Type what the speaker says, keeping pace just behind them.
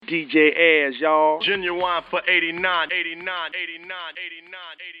DJ Az, y'all. Genuine for 89.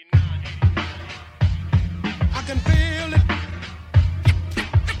 I can feel it.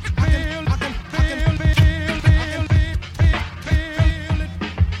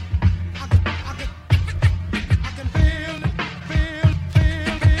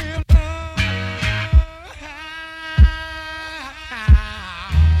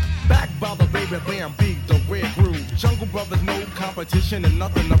 Bam, big, the red groove. Jungle Brothers, no competition and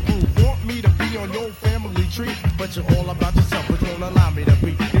nothing to prove. Want me to be on your family tree, but you're all about yourself, which won't allow me to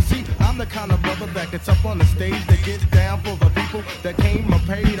be. You see, I'm the kind of brother that gets up on the stage, that gets down for the people that came and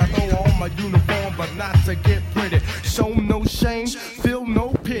paid. I throw on my uniform, but not to get pretty. Show no shame, feel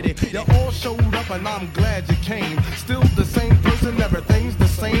no pity. You all showed up and I'm glad you came. Still the same person, everything's the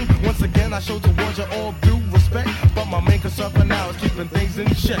same. Once again, I show towards you all due respect, but my main concern for now is keeping things in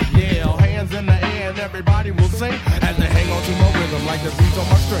check. Yeah, hands in the air and everybody will sing as they hang on to my rhythm like the beats on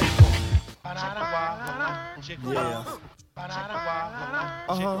my string. Yeah.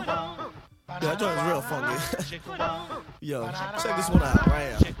 Yeah, that joint's real funky. Yo, check this one out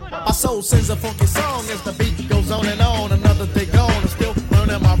right here. My soul sings a funky song as the beat goes on and on. Another day gone and still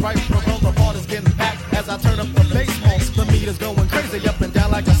learning my right from wrong. The part is getting packed as I turn up the bass. The meter's going crazy up and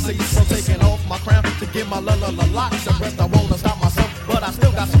down like a sea. So taking off my crown to get my locks and rest. I wanna stop myself, but I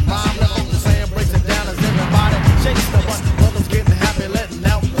still got some rhyme left on the sand. Breaks it down as everybody shakes the butt. Brothers getting happy, letting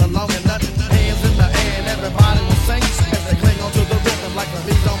out the long and nut. Hands in the air and everybody will sing as they cling onto the rhythm like the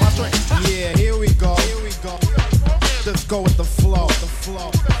beats on my string. Yeah, here we go. Let's go with the flow.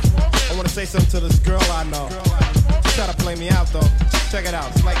 I wanna say something to this girl I know. She try to play me out though. Check it out,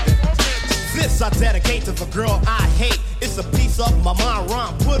 it's like this. This I dedicate to the girl I hate. It's a piece of my mind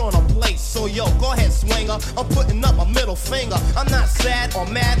rhyme put on a plate. So yo, go ahead, swinger. I'm putting up my middle finger. I'm not sad or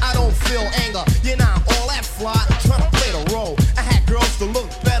mad, I don't feel anger. You're not all that fly, I'm trying to play the role. I had girls to look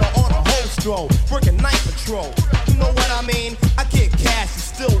better on a whole stroll. Working night patrol, you know what I mean? I get cash, you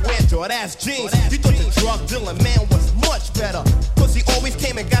still wear Jordache jeans. You thought the drug dealing man was much better. Cause he always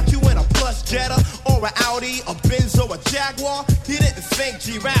came and got you in a plush Jetta, or an Audi, a Benz, or a Jaguar. He didn't think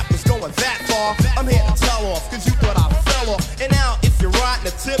G-Rap was going that far. I'm here to tell off, cause you thought I fell off. And now if you're riding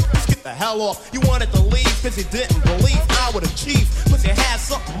a tip, just get the hell off. You wanted to leave cause you didn't believe I would achieve, cause you had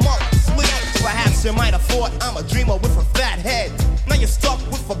something up to sleep. Perhaps you might have thought I'm a dreamer with a fat head. Now you're stuck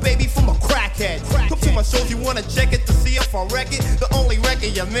with a baby from a crackhead. Come to my shows, you wanna check it to see if I wreck it. The only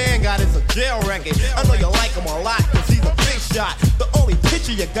record your man got is a jail record. I know you like him a lot cause he's a big shot. The only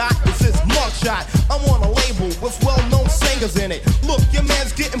picture you got is his mugshot. I'm on a label with well-known singers in it. Look, your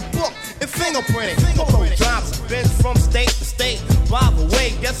man's getting booked and fingerprinted. Photo drops been from state to state. By the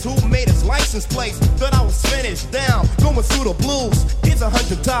way, guess who made his license plates? Thought I was finished down, going through the blues. Here's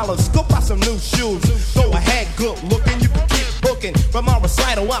 $100, go buy some new shoes. Go ahead, good looking, you can keep booking. But my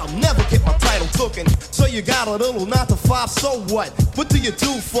recital, I'll never get my title tooken. So you got a little 9 to 5, so what? What do you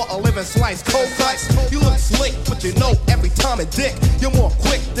do for a living? Slice cold cuts? You look slick, but you know every time a dick. You're more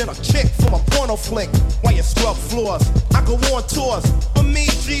quick than a chick from a porno flick. While you scrub floors, I go on tours. For me,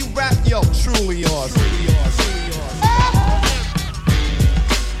 G-Rap, yo, truly yours.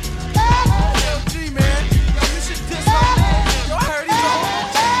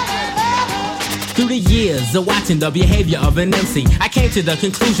 Through the years of watching the behavior of an MC, I came to the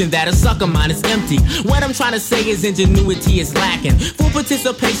conclusion that a sucker mind is empty. What I'm trying to say is ingenuity is lacking. Full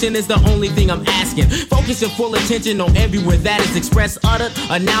participation is the only thing I'm asking. Focus your full attention on every word that is expressed, uttered,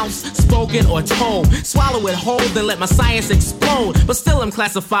 announced, spoken, or told. Swallow it whole, then let my science explode. But still I'm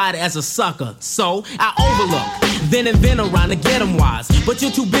classified as a sucker, so I overlook, then invent around to get them wise. But you're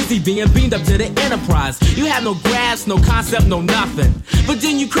too busy being beamed up to the enterprise. You have no grasp, no concept, no nothing. But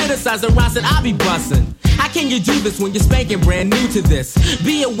then you criticize the rhymes that I be busting. How can you do this when you're spanking brand new to this?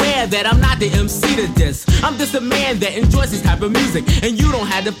 Be aware that I'm not the MC to this. I'm just a man that enjoys this type of music, and you don't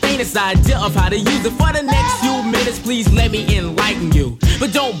have the faintest idea of how to use it. For the next few minutes, please let me enlighten you.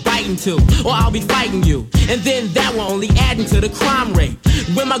 But don't bite into, or I'll be fighting you. And then that will only add into the crime rate.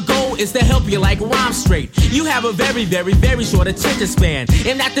 When my goal is to help you like rhyme straight. You have a very, very, very short attention span.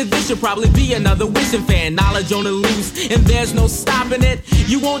 And after this, you'll probably be another wishing fan. Knowledge on the loose, and there's no stopping it.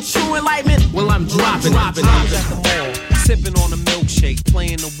 You want true enlightenment? Well, I'm dropping it. I was at the mall, sipping on a milkshake,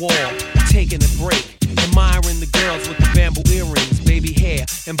 playing the wall, taking a break, admiring the girls with the bamboo earrings, baby hair,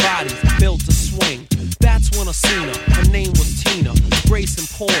 and bodies built to swing. That's when I seen her. Her name was Tina. Grace and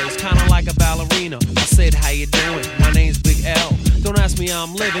poise, kinda like a ballerina. I said, how you doing? My name's Big L. Don't ask me how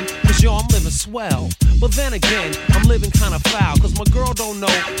I'm living, cause yo, I'm living swell. But then again, I'm living kinda foul, cause my girl don't know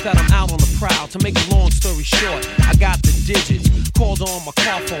that I'm out on the prowl. To make a long story short, I got the digits. Called on my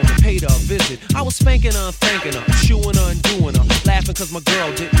car phone and paid her a visit. I was spanking her and thanking her, chewing her and doing her, laughing cause my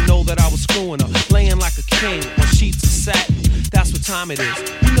girl didn't know that I was screwing her. Laying like a king on sheets of satin. That's what time it is,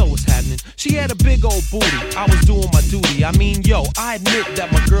 you know what's happening. She had a big old booty, I was doing my duty. I mean, yo, I admit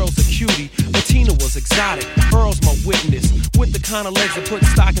that my girl's a cutie, but Tina was exotic. Earl's my witness, with the kind of legs that put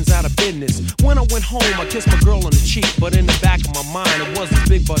stockings out of business. When I went home, I kissed my girl on the cheek, but in the back of my mind, it was this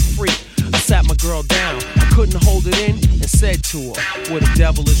big butt freak. I sat my girl down, I couldn't hold it in, and said to her, with a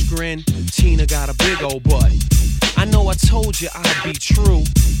devilish grin, Tina got a big old butt. I know I told you I'd be true,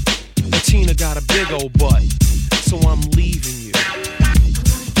 but Tina got a big old butt, so I'm leaving you.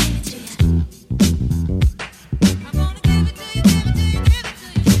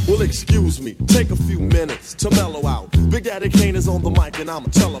 Well, excuse me, take a few minutes to mellow out. Big Daddy Kane is on the mic and I'ma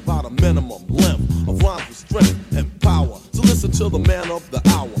tell about a minimum length of rhymes with strength and power. So listen to the man of the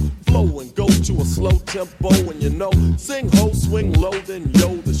hour. Flow and go to a slow tempo and you know, sing ho, swing low, then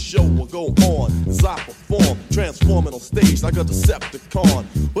yo, the show will go on as I perform, transforming on stage like a Decepticon.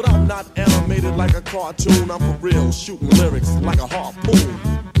 But I'm not animated like a cartoon, I'm for real, shooting lyrics like a harpoon.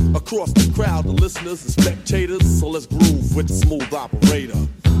 Across the crowd, the listeners and spectators, so let's groove with the smooth operator.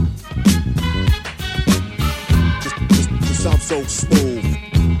 Just sound so smooth.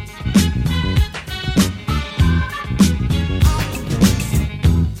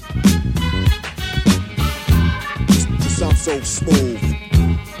 Just sound so smooth.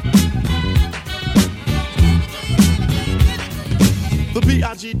 The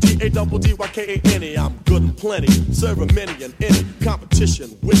B-I-G-D-A-double-D-Y-K-A-N-E, I'm good and plenty, serving many and any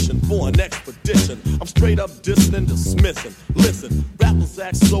competition, wishing for an expedition. I'm straight up dissing and dismissing. Listen, rappers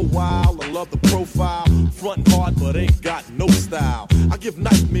act so wild, I love the profile, frontin' hard but ain't got no style. I give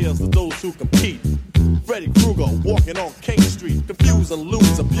nightmares to those who compete. Freddy Krueger walking on King Street, confuse and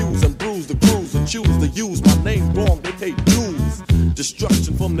lose, abuse and bruise the crews and choose to use my name wrong, they pay dues.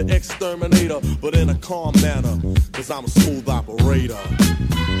 Destruction from the exterminator, but in a calm manner, cause I'm a smooth operator.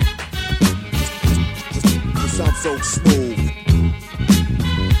 Just sound so smooth.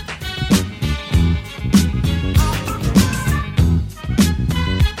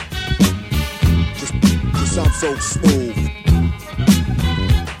 Just sound so smooth.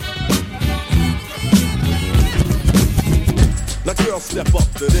 Now girl, step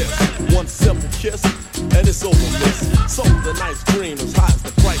up to this. One simple kiss, and it's over, miss. So the night's dream as high as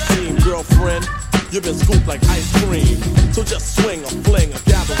the bright team. Girlfriend, you've been scooped like ice cream. So just swing or fling or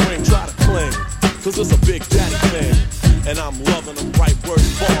gather ring, try to cling. Cause it's a big daddy thing. And I'm loving them right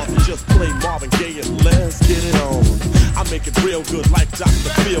words, bars. And just play Marvin Gaye and let's get it on. I make it real good like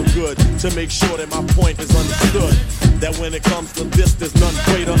Dr. Feel Good to make sure that my point is understood. That when it comes to this, there's none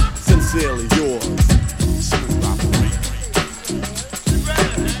greater. Sincerely yours, Smooth Operator.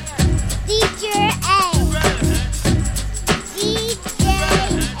 DJ A.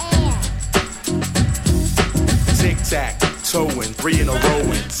 Tic-tac, towing, 3 in a row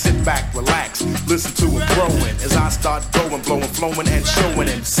and sit back, relax, listen to it growing as I start going, blowing, flowing, and showing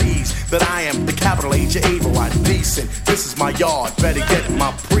MCs that I am the capital H able, I'm decent. This is my yard, better get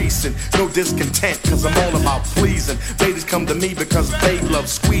my precinct. No discontent, cause I'm all about pleasing. Ladies come to me because they love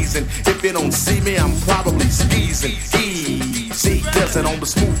squeezing. If they don't see me, I'm probably skeezing. Easy does it on the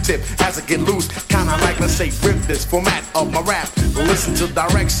smooth tip as I get loose. Kinda like, let's say, rip this format of my rap. Listen to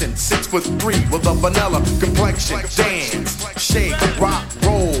direction, 6'3" with a vanilla complexion. Dance, shake, rock,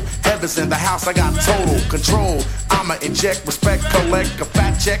 roll. Heaven's in the house, I got total control. I'ma inject respect, collect a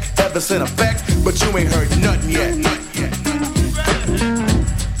fat check. Heaven's in effect, but you ain't heard nothing yet.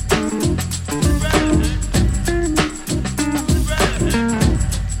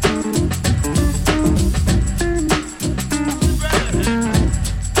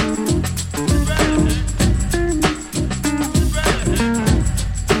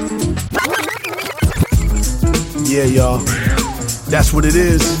 Yeah, y'all. That's what it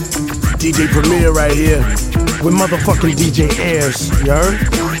is. DJ Premier right here with motherfucking DJ Ayers. You heard?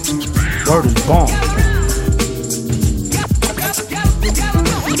 Word is bomb.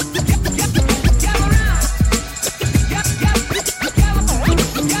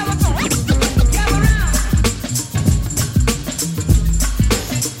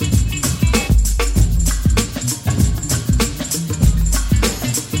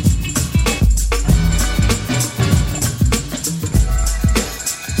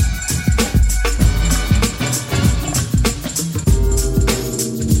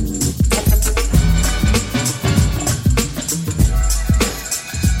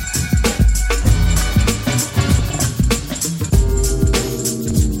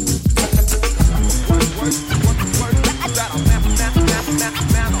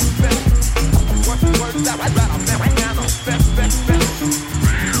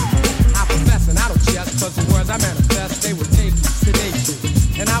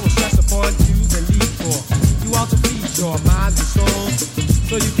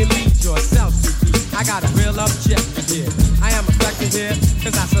 so you can lead yourself to be. I got a real objective here. I am effective here,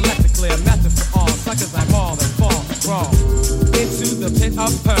 cause I select a clear method for all suckers I maul and fall wrong into the pit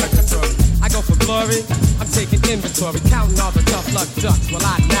of purgatory. I go for glory, I'm taking inventory, counting all the tough luck ducks while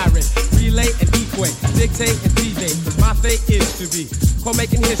I narrate, relate and equate, dictate and deviate, cause my fate is to be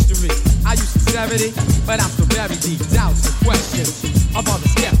making history. I use sincerity, but I'm still very deep doubts and questions of all the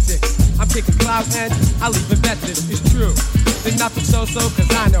skeptics. I'm kicking clout and I leave it bet this is true. There's nothing so-so, cause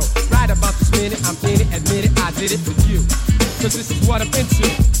I know right about this minute, I'm in it, admit it, I did it for you. Cause this is what I'm into.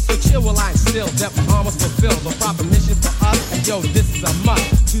 So chill while I instill that we almost fulfill the proper mission for us. And yo, this is a must.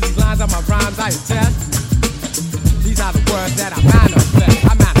 To these lines are my rhymes, I attest. These are the words that I manifest.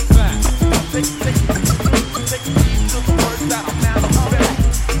 I manifest. Take to the words that I manifest.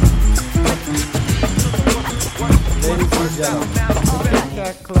 Ladies and gentlemen, the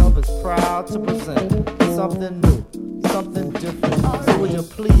Cat Club is proud to present something new, something different. So would you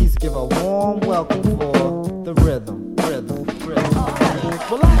please give a warm welcome for the rhythm.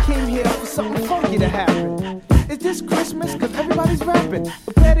 Well, I came here for something funky to happen. Is this Christmas? Cause everybody's rapping.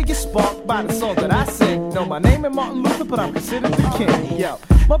 Prepare to get sparked by the song that I sing. No, my name ain't Martin Luther, but I'm considered the king. Yo,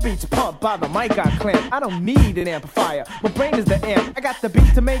 my beats pumped by the mic I clamp. I don't need an amplifier. My brain is the amp. I got the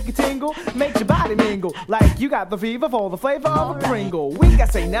beat to make you tingle, make your body mingle. Like you got the fever for the flavor of a Pringle. We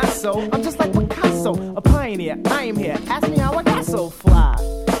got say not so. I'm just like Picasso, a pioneer. I am here. Ask me how I got so fly.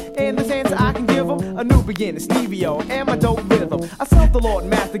 And this answer I can give them a new beginning, Stevie-O, and my dope rhythm. I serve the Lord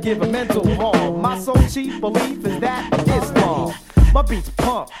Master, give a mental harm. My sole chief belief is that Islam. My beats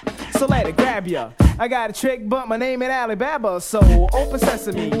pump, so let it grab ya. I got a trick, but my name ain't Alibaba. So open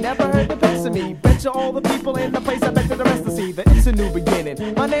sesame, never heard the best of me. Bet you all the people in the place, I bet you the rest to see that it's a new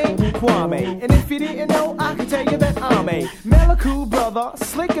beginning. My name, Kwame, and if you didn't know, I can tell you that I'm a Meliku brother,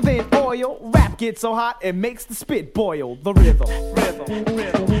 slicker than oil. Rap gets so hot, it makes the spit boil. The rhythm.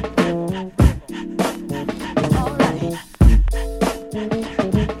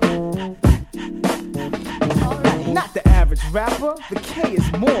 Not the average rapper, the K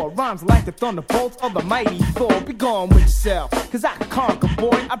is more. Rhymes like the thunderbolts of the mighty Thor. Be gone with yourself, cause I can conquer,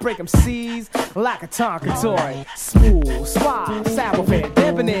 boy. I break 'em C's like a Tonka toy. Smooth, suave, sour,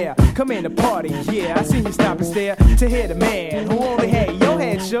 debonair. Come in the party, yeah. I seen you stop and stare to hear the man who only had your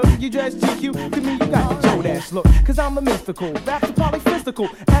head shook. You dress GQ, to me you got the Joe Dash look. Cause I'm a mystical, rap's a polyphysical.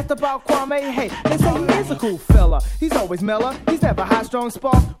 Asked about Kwame, hey, they say he is a cool fella. He's always mellow, he's never high, strong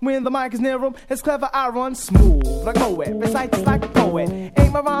spark. When the mic is near him, it's clever, I run smooth like Moet, recite just like a poet.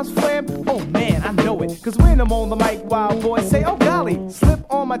 Ain't my rhymes flam? Oh man, I know it. Cause when I'm on the mic, wild boys say, oh golly. Slip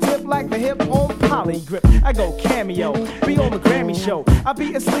on my tip like the hip on poly grip. I go cameo, be on the Grammy show. I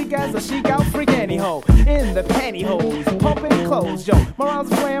be as sleek as a chic out freak anyhow. In the pantyhose, pumping clothes, yo. My rhymes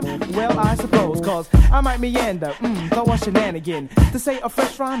flam? Well, I suppose. Cause I might meander, throw a shenanigan. To say a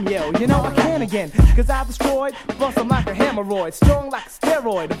fresh rhyme, yo, you know I can again. Cause I destroyed, bust 'em like a hemorrhoid. Strong like a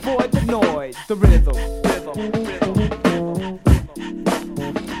steroid, avoid the noise. The rhythm.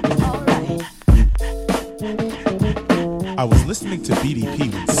 I was listening to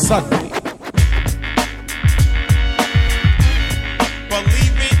BDP when suddenly,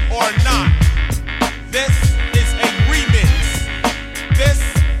 believe it or not, this is a remix. This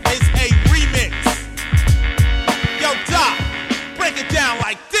is a remix. Yo, Doc, break it down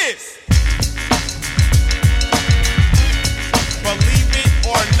like this. Believe it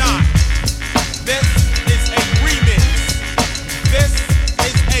or not, this is a remix. This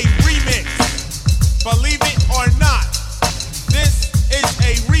is a remix. Believe it or not, this is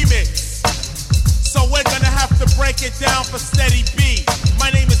a remix. So we're gonna have to break it down for Steady B. My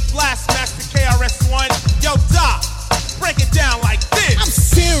name is Blastmaster KRS-One. Yo, Doc, break it down like this. I'm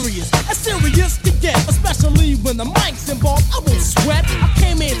serious, as serious to get, especially when the mic's involved. I won't sweat. I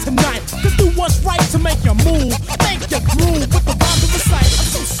came in tonight to do what's right to make you move, make you groove with the rhyme to recite. I'm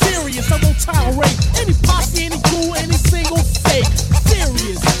so serious, I won't tolerate any posse, any crew, any single fake.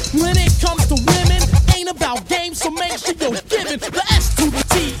 Serious, when it comes to women, ain't about games, so make sure you're giving the S to the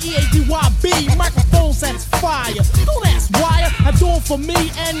T, EADYB, microphones that's fire. Don't ask why, I do it for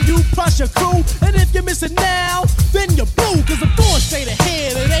me and you plus your crew. And if you miss it now, then you're blue, cause I'm going straight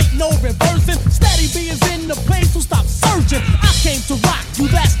ahead, it ain't no reversing. Steady B is in the place, so stop searching. I came to rock you,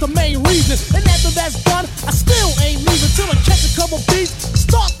 that's the main reason. And after that's done, I still ain't leaving till I catch a couple beats,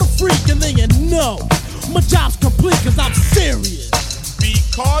 start the freak, and then you know my job's complete, cause I'm serious.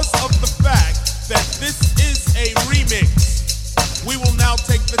 Because of the fact that this is a remix, we will now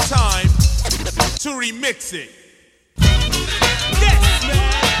take the time to remix it. Yes,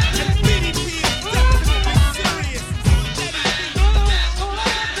 man! And BDP is definitely serious.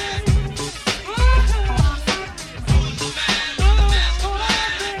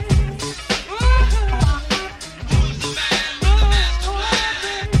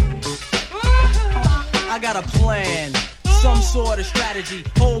 a strategy.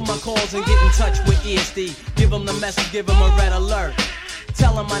 Hold my calls and get in touch with ESD. Give them the message, give them a red alert.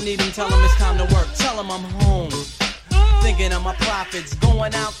 Tell them I need them, tell them it's time to work. Tell them I'm home. Thinking of my profits,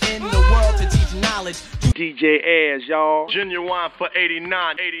 going out in the world to teach knowledge. DJ Ayers, y'all. Genuine for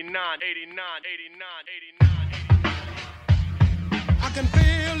 89, 89, 89, 89, 89. I can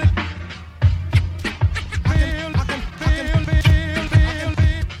feel it.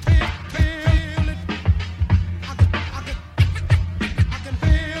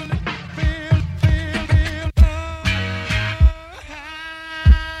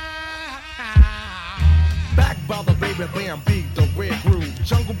 Bam, beat the red groove.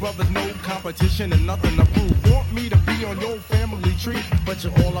 Jungle Brothers, no competition and nothing to prove. Want me to be on your family tree, but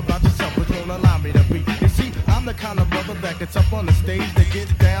you're all about yourself, but don't allow me to be. You see, I'm the kind of brother that gets up on the stage to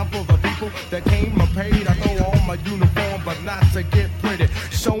get down for the people that came and paid. I throw on my uniform, but not to get pretty.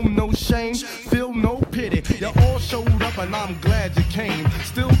 Show no shame, feel no pity. You all showed up and I'm glad you came.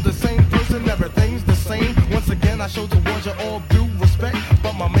 Still the same person, everything's the same. Once again, I show towards you all due respect,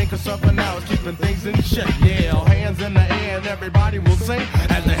 but my main concern for now is keeping things in check. Yeah, hands in the air and everybody will sing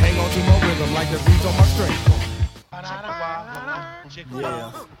as they hang on to my rhythm like the beats on my string.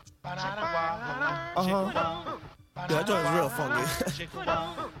 Yeah. Yeah, that joint's real funky.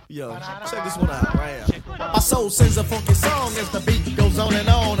 Yo, check this one out right here. My soul sings a funky song as the beat goes on and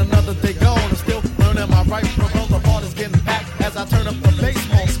on. Another day gone and still learning my right from wrong. The part is getting packed as I turn up the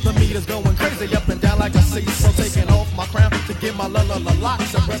bass. The meter's going crazy up and down like a seesaw. Taking off my crown to get my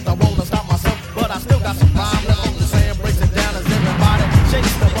locks and breath. I wanna stop myself, but I still got some rhyme left on the sand. Breaks it down as everybody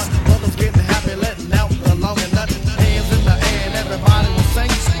shakes the butt. Brothers getting happy, letting out the long and nut. Hands in the air and everybody will sing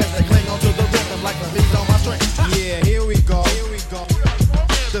as they cling onto the rhythm like the beat on my string. Yeah, here we go.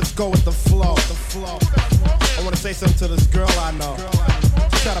 Let's go with the flow. I wanna say something to this girl I know.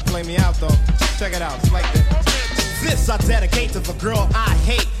 Try to play me out though. Check it out, it's like this. This I dedicate to the girl I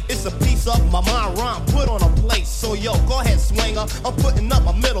hate. It's a piece of my mind rhyme put on a plate. So yo, go ahead swinger, I'm putting up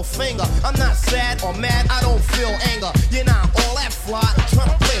my middle finger. I'm not sad or mad, I don't feel anger. You're not all that fly, I'm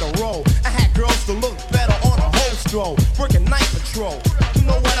trying to play the role. I had girls to look better on a whole stroll, working night patrol. You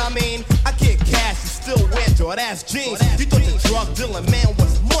know what I mean? I get cash and still wear Jordache jeans. You thought the drug dealing man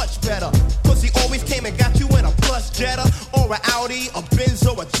was much better, cause he always came and got you in a plus Jetta or a Audi, a Benz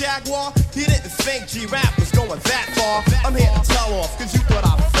or a Jaguar. He didn't think G-Rap was going that far. I'm here to tell off, cause you thought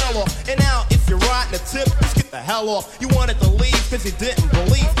I fell off. And now if you're riding a tip, just get the hell off. You wanted to leave cause you didn't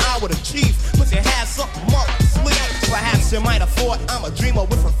believe I would achieve, but you had something up to sleep. Perhaps you might have thought I'm a dreamer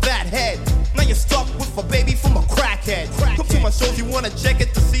with a fat head. Now you're stuck with a baby from a crackhead. Come to my shows, you wanna check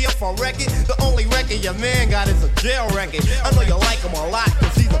it to see if I wreck it. The only record your man got is a jail record. I know you like him a lot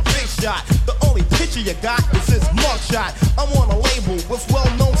cause he's a big shot. The only picture you got is his mugshot. I'm on a label with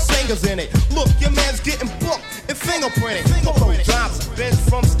well-known singers in it. Look, your man's getting booked and fingerprinted. Polo drives a Benz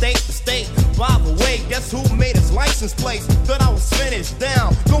from state to state. By the way, guess who made his license plates? Thought I was finished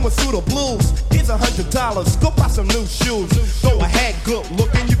down, going through the blues. Here's $100, go buy some new shoes. Go ahead, good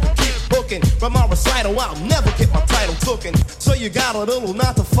looking, you can keep booking. But my recital, I'll never get my title tooken. So you got a little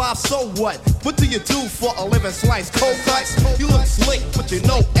 9 to 5, so what? What do you do for a living? Slice cold cuts? You look slick, but you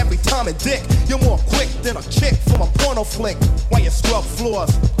know every time a dick. You're more quick than a chick from a porno flick. While you scrub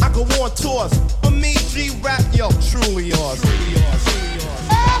floors, I go on tours. For me, G-Rap, yo, truly yours.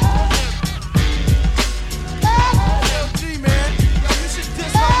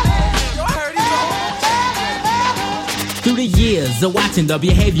 Through the years of watching the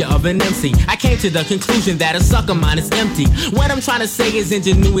behavior of an MC, I came to the conclusion that a sucker mind is empty. What I'm trying to say is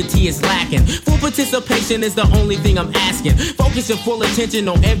ingenuity is lacking. Full participation is the only thing I'm asking. Focus your full attention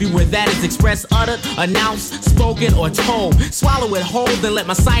on every word that is expressed, uttered, announced, spoken, or told. Swallow it whole, then let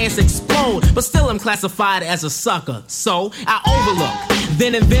my science explode. But still I'm classified as a sucker, so I overlook,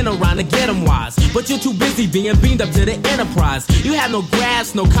 then invent around to get them wise. But you're too busy being beamed up to the enterprise. You have no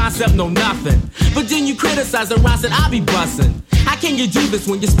grasp, no concept, no nothing. But then you criticize the rhymes that I be bussin'. How can you do this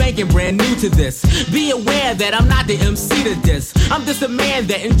when you're spanking brand new to this? Be aware that I'm not the MC to this. I'm just a man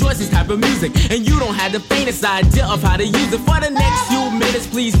that enjoys this type of music, and you don't have the faintest idea of how to use it. For the next few minutes,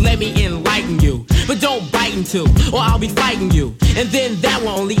 please let me enlighten you. But don't bite into, or I'll be fighting you. And then that will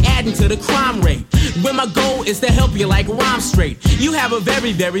only add into the crime rate. When my goal is to help you like rhyme straight. You have a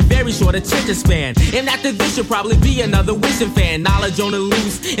very, very, very short attention span. And after this, you'll probably be another wishing fan. Knowledge on the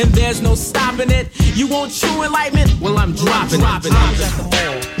loose, and there's no stopping it. You want true enlightenment? Well, I'm dropping it. I was at the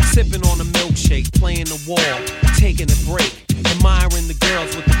mall, sipping on a milkshake, playing the wall, taking a break, admiring the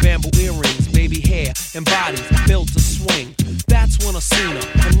girls with the bamboo earrings, baby hair, and bodies built to swing. That's when I seen her.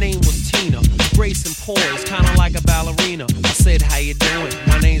 Her name was Tina. Grace and poise, kinda like a ballerina. I said, how you doing?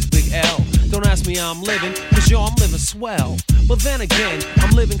 My name's Big L. Don't ask me how I'm living, cause yo, I'm living swell. But then again,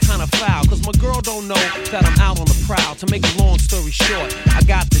 I'm living kinda foul, cause my girl don't know that I'm out on the prowl. To make a long story short, I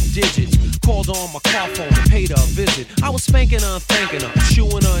got the digits. Called on my car phone and paid her a visit. I was spanking her and thanking her,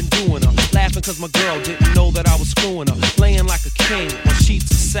 shooing her and doing her. Laughing cause my girl didn't know that I was screwing her. Laying like a king on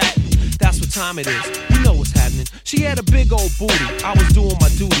sheets of satin. That's what time it is, you know what's happening. She had a big old booty, I was doing my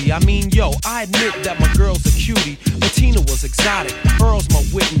duty. I mean, yo, I admit that my girl's a cutie, but Tina was exotic, Earl's my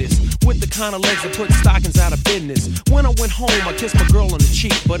witness. With the kind of legs that put stockings out of business. When I went home, I kissed my girl on the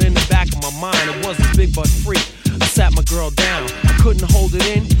cheek, but in the back of my mind, it was this big butt freak. I sat my girl down, I couldn't hold it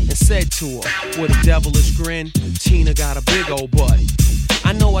in, and said to her, with a devilish grin, Tina got a big old butt.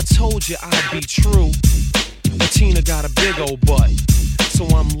 I know I told you I'd be true, but Tina got a big old butt, so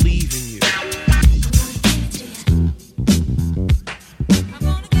I'm leaving you.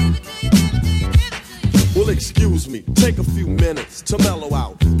 Well, excuse me, take a few minutes to mellow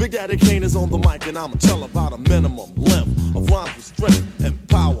out. Big Daddy Kane is on the mic and I'ma tell about a minimum length of rhymes with strength and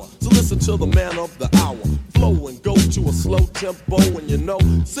power. So listen to the man of the hour. Flow and go to a slow tempo and you know,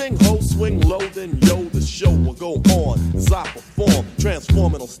 sing ho, swing low, then yo, the show will go on as I perform,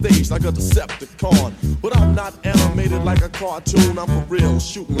 transforming on stage like a Decepticon. But I'm not animated like a cartoon, I'm for real,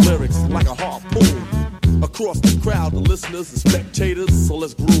 shooting lyrics like a harpoon. Across the crowd, the listeners and spectators, so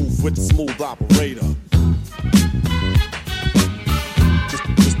let's groove with the smooth operator.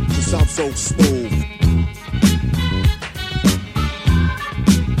 Just I'm so smooth.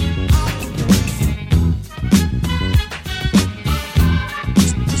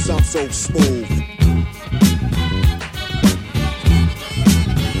 Just I'm so smooth.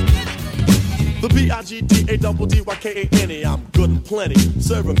 The B-I-G-D-A-double-D-Y-K-A-N-E, I'm good and plenty,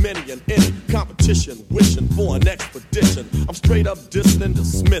 serving many and any competition, wishing for an expedition. I'm straight up dissing and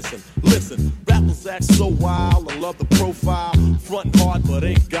dismissing. Listen, rappers act so wild, I love the profile, frontin' hard but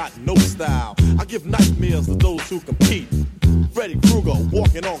ain't got no style. I give nightmares to those who compete. Freddy Krueger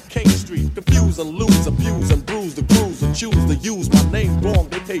walking on King Street, confuse and lose, abuse and bruise the crews and choose to use my name wrong,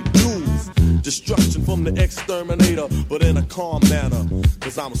 they pay dues. Destruction from the exterminator, but in a calm manner,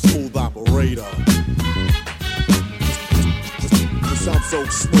 cause I'm a smooth operator. Cause I'm so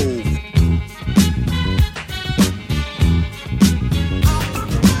smooth.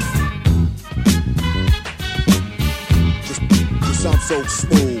 Cause I'm so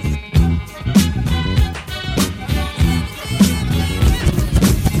smooth.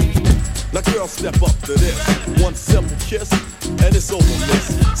 Now girl, step up to this. One simple kiss, and it's over, miss.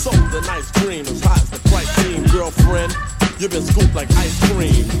 So the night's dream as high as the price seem. Girlfriend, you've been scooped like ice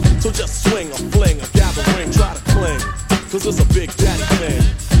cream. So just swing or fling or gather ring, try to cling. Cause it's a big daddy thing.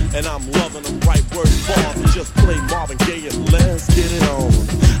 And I'm loving the right words, bars, and just play Marvin Gaye and let's get it on.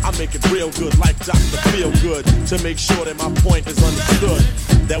 I make it real good like Dr. Feel Good to make sure that my point is understood.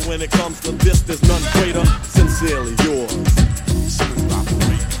 That when it comes to this, there's none greater. Sincerely yours, Smooth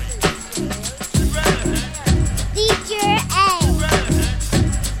Operator. DJ A.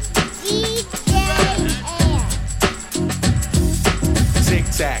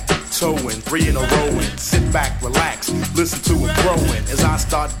 Tic-tac, towing, 3 in a rowing. Sit back, relax, listen to it growing as I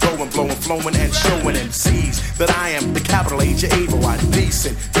start going, blowing, flowing, and showing MCs that I am the capital H of Avo. I'm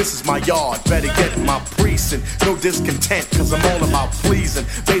decent. This is my yard, better get my precinct. No discontent, cause I'm all about pleasing.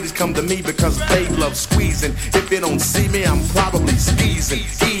 Ladies come to me because they love squeezing. If they don't see me, I'm probably skeezing.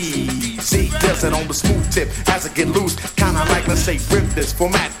 Easy, does it on the smooth tip as I get loose. Kinda like, let's say, rip this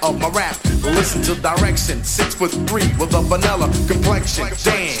format of my rap. Listen to direction, 6'3" with a vanilla complexion.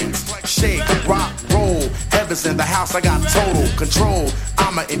 Dance, shake, rock, roll. Heaven's in the house, I got total control.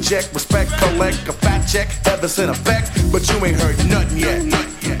 I'ma inject, respect, collect a fat check. Heaven's in effect, but you ain't heard nothing yet.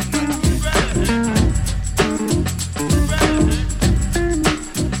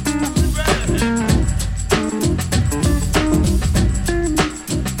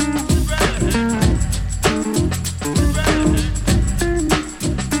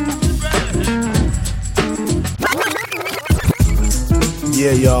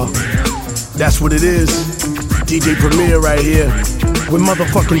 Yeah, y'all. That's what it is. DJ Premier right here with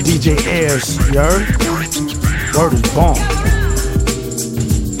motherfucking DJ Ayers. You heard? Word is bomb.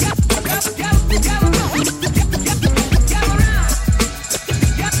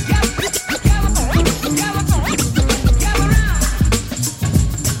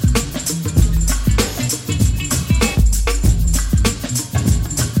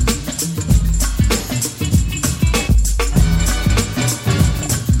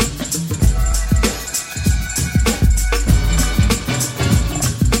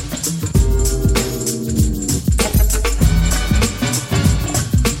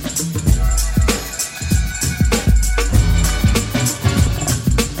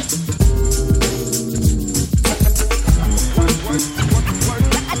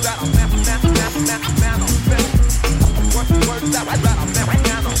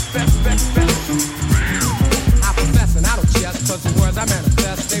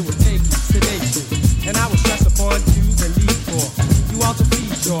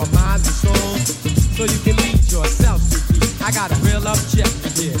 your minds and souls, so you can lead yourself to peace. I got a real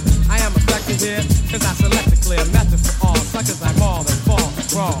objective here. I am effective here, cause I select a clear method for all suckers I maul and fall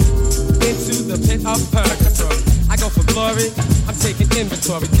wrong into the pit of purgatory. I go for glory, I'm taking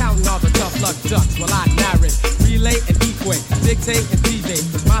inventory, counting all the tough luck ducks while I narrate, relay and equate, dictate and deviate,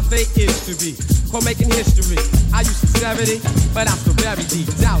 cause my fate is to be making history. I use sincerity, but I'm still very deep.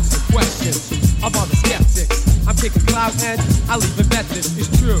 Doubts and questions of all the skeptics. I'm kicking clout and I'll even bet this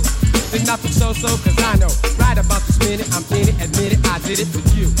is true. There's nothing so-so, cause I know right about this minute I'm in it, admit it, I did it for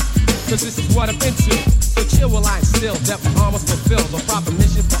you. Cause this is what I'm into. So chill while I instill that we almost fulfill the proper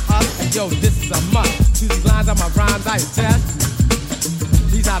mission for us. And yo, this is a must. To these lines on my rhymes I attest.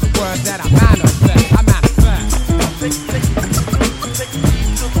 These are the words that I manifest. I manifest. Take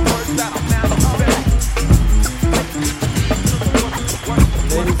heed to the words that I manifest.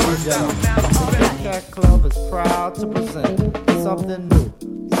 Ladies and gentlemen, the Kit Kat Club is proud to present something new,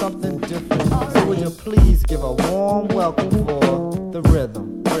 something different. So would you please give a warm welcome for the rhythm.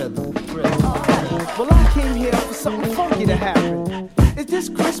 Well, I came here for something funky to happen. Is this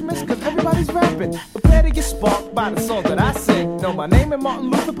Christmas? Cause everybody's rapping. Prepare to get sparked by the song that I sing. No, my name ain't Martin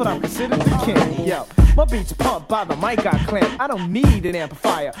Luther, but I'm considered the king. Yo, my beats pumped by the mic I clamp. I don't need an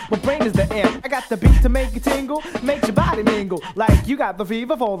amplifier. My brain is the amp. I got the beat to make it tingle, make your body mingle. Like you got the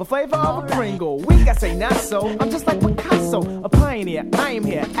fever for the flavor of a Pringle. We got say not so. I'm just like Picasso, a pioneer. I am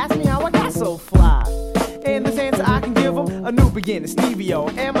here. Ask me how I got so fly. And this answer I can give them a new beginning, Stevie-O,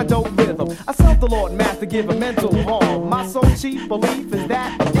 and my dope rhythm. I serve the Lord Master, give a mental harm. My sole chief belief is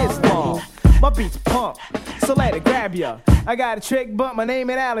that Islam. My beats pump, so let it grab ya. I got a trick, but my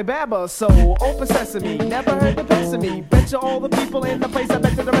name ain't Alibaba. So open sesame, never heard the best of me. Bet you all the people in the place, I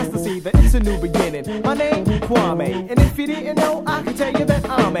bet you the rest to see that it's a new beginning. My name, Kwame, and if you didn't know, I can tell you that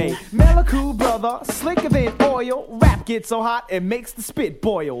I'm a Meliku brother, slicker than oil. Rap gets so hot, it makes the spit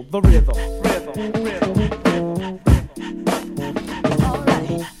boil. The rhythm.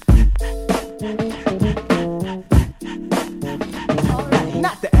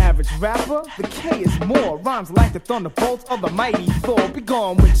 Not the average rapper, the K is more. Rhymes like the thunderbolts of the mighty Thor. Be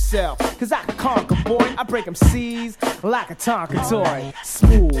gone with yourself, cause I can conquer, boy. I break them C's like a Tonka toy.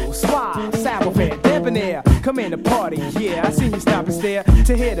 Smooth, suave, savoir-faire, debonair. Come in the party, yeah. I seen you stop and stare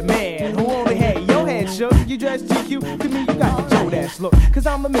to hear the man who only had your head shook. You dress GQ, to me you got the Joe Dash look. Cause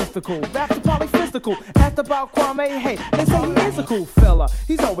I'm a mystical, rap's a polyphysical. Asked about Kwame, hey, they say he is a cool fella.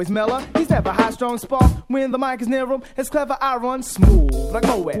 He's always mellow, he's never high strong spark. When the mic is near him, it's clever, I run smooth. Like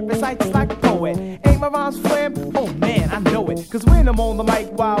poet, recite just like a poet. Ain't my rhymes flam? Oh man, I know it. Cause when I'm on the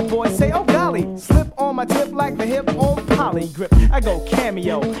mic, wild boys say, oh golly. Slip on my tip like the hip on poly grip. I go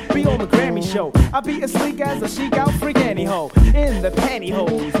cameo, be on the Grammy show. I be as sleek as a chic out freak anyhow. In the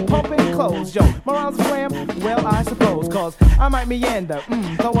pantyhose, pumping clothes, yo. My rhymes flam? Well, I suppose. Cause I might meander,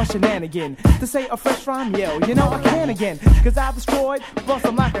 throw a shenanigan. To say a fresh rhyme, yo, you know I can again. Cause I destroyed, bust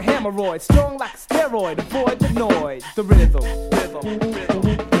them like a hemorrhoid. Strong like a steroid, avoid the noise. The rhythm.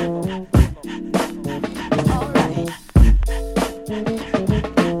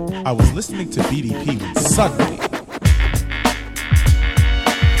 I was listening to BDP when suddenly,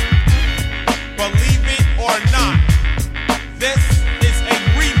 believe it or not, this is a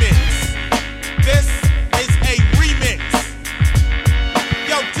remix. This is a remix.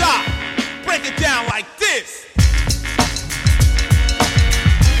 Yo, Doc, break it down like this.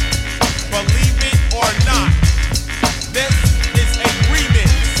 Believe it or not, this is a remix.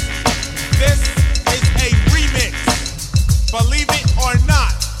 This is a remix. Believe it or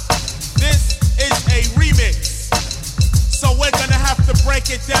not, this is a remix. So we're gonna have to break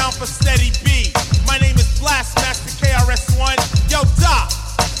it down for Steady B. My name is Blastmaster KRS-One. Yo, Doc,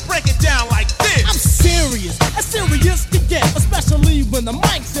 break it down like this. I'm serious, as serious to get, especially when the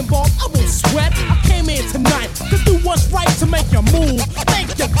mic's involved. I won't sweat. I came in tonight to do what's right, to make your move,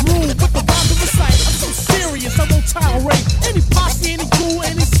 make your groove with the rhyme to recite. I'm so serious, I won't tolerate any posse, any crew,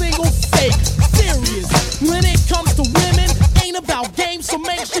 any single fake. Serious, when it comes to women, ain't about games, so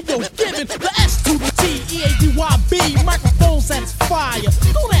make sure you're giving the S to the T, E-A-D-Y-B, microphones that's fire.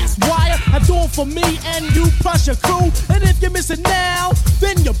 Don't ask why, I do it for me and you plus your crew. And if you miss it now,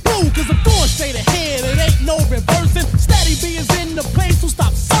 then you're blue, cause I'm going straight ahead, it ain't no reversing. Steady B is in the place, so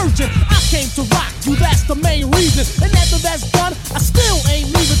stop searching. I came to rock you, that's the main reason. And after that's done, I still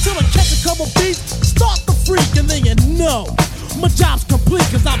ain't leaving till I catch a couple beats, start the freak, and then you know my job's complete,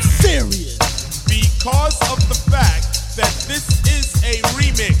 cause I'm serious. Because of the fact that this is a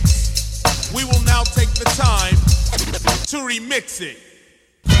remix, we will now take the time to remix it.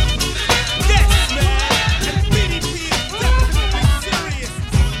 Yes, man! BDP is definitely serious.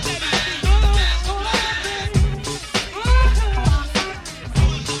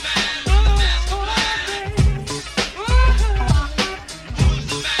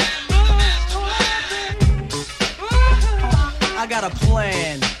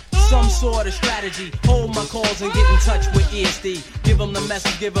 a strategy. Hold my calls and get in touch with ESD. Give them the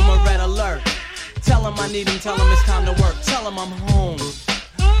message, give them a red alert. Tell them I need them, tell them it's time to work. Tell them I'm home.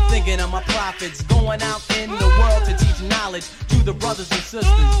 Thinking of my profits, going out in the world to teach knowledge to the brothers and sisters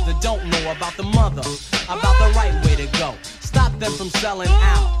that don't know about the mother, about the right way to go. Stop them from selling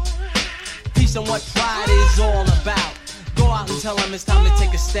out. Teach them what pride is all about. Go out and tell them it's time to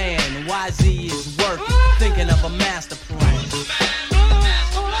take a stand. YZ is working, thinking of a master plan.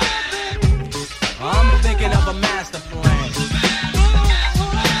 I'm thinking of a master plan.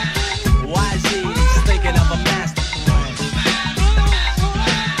 YZ is thinking of a master plan.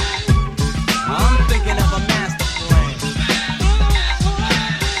 I'm thinking of a master plan.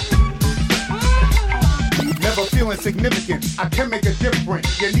 Never feeling significant, I can make a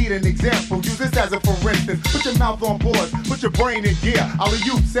difference. You need an example, use this as a for instance. Put your mouth on pause, put your brain in gear. I'll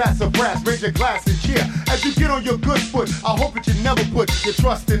use sassafras, raise your glass and cheer. As you get on your good foot, I hope that you never put your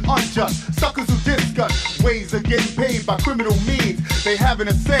trust in unjust suckers who discuss ways of getting paid by criminal means. They having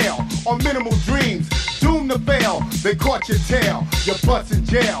a sale on minimal dreams. Doomed to fail, they caught your tail. Your butt's in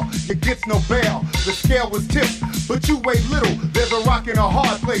jail, you gets no bail. The scale was tipped, but you weigh little. There's a rock in a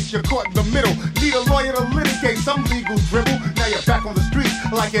hard place, you're caught in the middle. Need a lawyer to litigate some legal dribble. Now you're back on the streets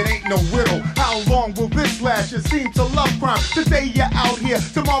like it ain't no riddle. How long will this last? You seem to love crime. Today you're out here,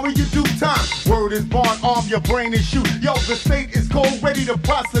 tomorrow you do time. Word is born, arm your brain and shoot. Yo, the state is cold, ready to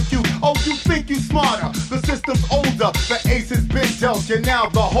prosecute. Oh, you think you smarter? The system's older. The ace has been dealt, you're now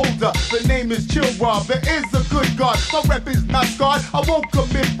the holder. The name is Chill Rob. There is a good God. My rep is not scarred. I won't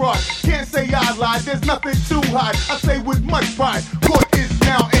commit fraud. Can't say I lied. There's nothing too high. I say with much pride. Court is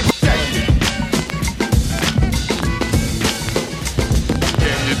now in session.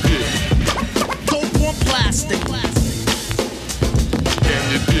 Dope on plastic.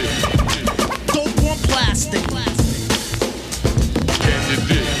 Dope on plastic.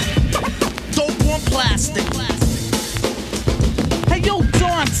 Dope on plastic. Hey yo,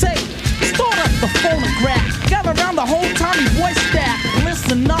 Dante, start up the phonograph. Gather around the whole Tommy Boy staff.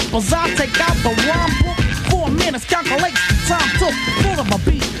 Listen up as I take out the rhyme book. 4 minutes calculates the time took. Full of a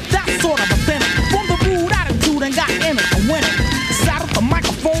beat, that sort of a thing. From the rude attitude and got in it to win it. Sat up the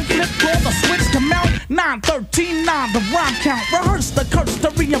microphone, flipped on the switch to mount. 9-13-9, the rhyme count. Rehearse the curse to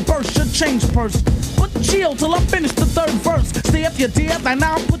reimburse your change purse. But chill till I finish the third verse. See if you dare, then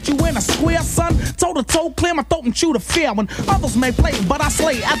I'll put you in a square, son. Toe to toe, clear my throat and chew the fair one. Others may play, but I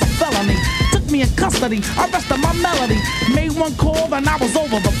slay as a felony. Took me in custody, arrested my melody. Made one call, then I was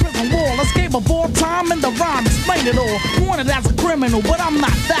over the prison wall. Escape of all time and the rhyme explained it all. Wanted as a criminal, but I'm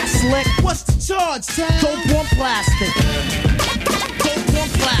not that slick. What's the charge, Sam? Dope on plastic. Dope on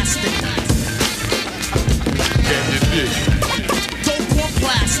plastic. Dope on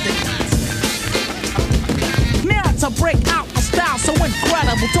plastic. Now to break out a style so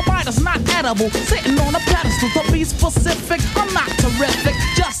incredible, to bite is not edible. Sitting on a pedestal, to be specific, I'm not terrific.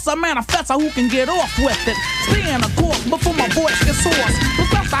 Just a manifesto who can get off with it. Stay in a course before my voice gets hoarse.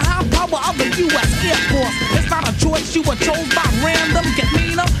 Possess the high power of the U.S. Air Force. It's not a choice, you were chose by random. Get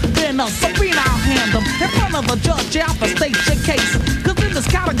meaner, then a Sabrina, I'll hand them. In front of the judge, you have to state your case. Cause in this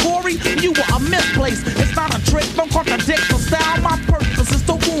category, you were a misplaced. It's not a trick, don't contradict the style. My purpose is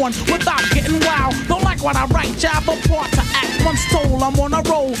to warn without getting wild. Don't like what I write, you have a part to act. Once told, I'm on a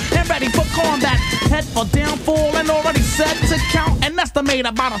roll and ready for combat. Head for downfall and already set to count and estimate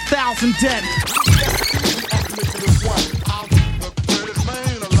about 1,000 dead.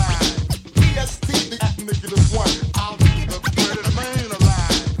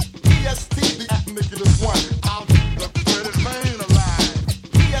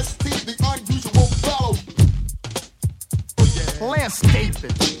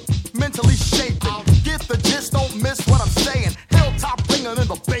 Landscaping, mentally shaping. Get the gist, don't miss what I'm saying. Hilltop ringing in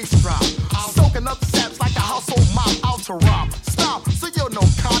the bass drop. Soaking up saps like a household mop out to rob. Stop, so you're no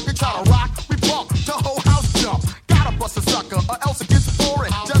cop. You try to rock, we bump, the whole house jump. Gotta bust a sucker, or else it gets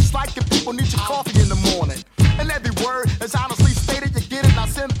boring. Just like if people need your coffee in the morning. And every word is honestly stated. You get it, not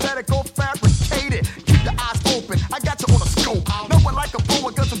synthetic or fabricated. Keep your eyes open, I got you on a scope. No one like a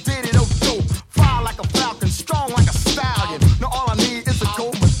poet, cause I'm dead it, oh dope. Fly like a falcon, strong like a stallion. No, all I need is a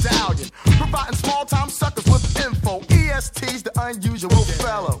gold medallion. Providing small time suckers with info. EST's the unusual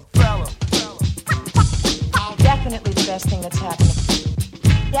fellow. Definitely the best thing that's happening.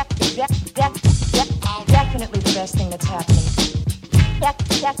 Definitely the best thing that's happening.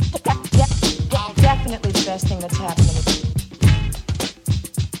 Definitely the best thing that's happening.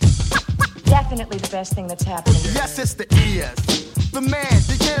 Definitely the best thing that's happening. Yes, it's the ES. The man,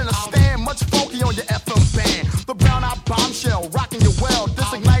 you can't understand. Much funky on your FM band. The brown-eyed bombshell, rocking your well.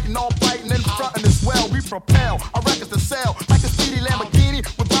 Disigniting all bright and in front as well. We propel our records to sell like a speedy Lamborghini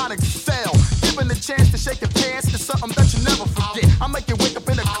with Onyx Cell.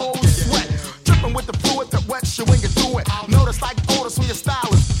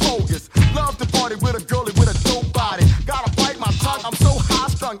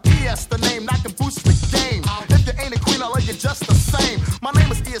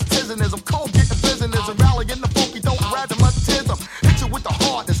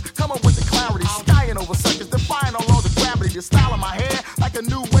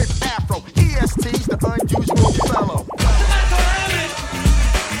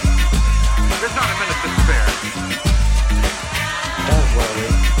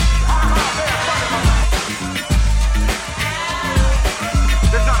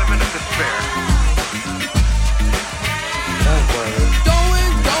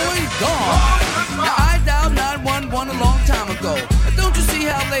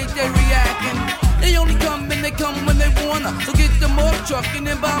 then they come when they wanna. So get them off truck and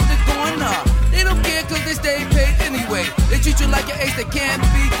then bomb the corner. They don't care cause they stay paid anyway. They treat you like an ace that can't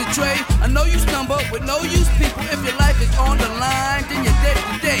be betrayed. I know you stumble with no use people. If your life is on the line, then you're dead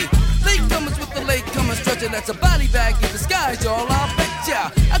today. Latecomers with the latecomer stretcher, that's a body bag in disguise, y'all, I'll bet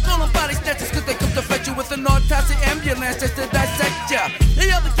ya. I call them body snatchers cause they come to fetch you with an autopsy ambulance just to dissect ya. They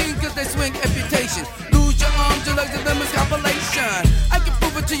are the king cause they swing amputation. Lose your arms, your legs, and them is compilation. I can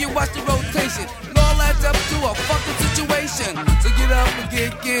prove it to you, watch the rotation. It all adds up to a fucking situation. So get up and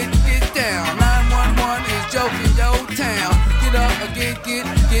get down. 911 is joking, yo town. Get up and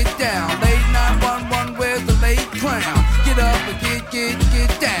get down. Late 911, where's the late crown? Get up and get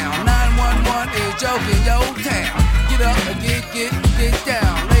down. 911 is joking, yo town. Get up and get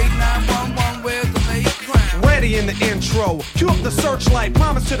down. Late 911, where's the late crown? Ready in the intro, cue up the searchlight,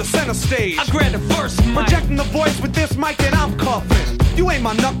 promise to the center stage. I grab the first mic, projecting the voice with this mic that I'm cuffing. You ain't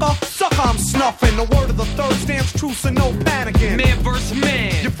my knucker, sucker, I'm snuffing. The word of the third stands true, so no panicking. Man versus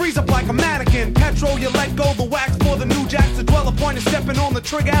man, you freeze up like a mannequin. Petrol, you let go the wax for the new jacks. The dweller point is stepping on the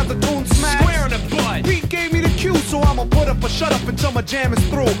trigger as the tune smacks. Square in the butt. Pete gave me the cue, so I'ma put up a shut up until my jam is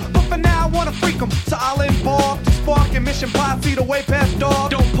through. But for now, I wanna freak 'em, so I'll embark to spark and mission 5 feet away past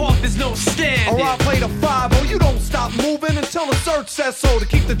dog. Don't park, there's no standing. Or I'll play the 5-0, you don't stop moving until the search says so to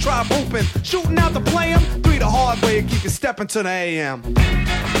keep the tribe hooping. Shooting out to play 'em, 3 the hard way and keep you stepping to the AM.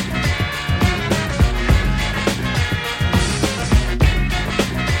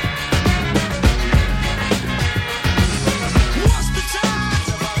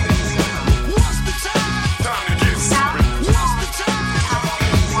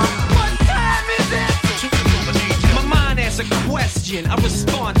 I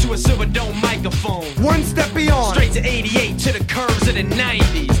respond to a silver dome microphone. One step beyond, straight to 88 to the curves of the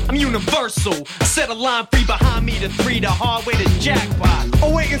 90s. I'm universal. I set a line free behind me to 3, the hard way to jackpot.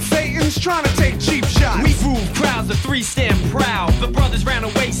 Oh wait, and Satan's trying to take cheap shots. We groove crowds of 3 stand proud. The brothers round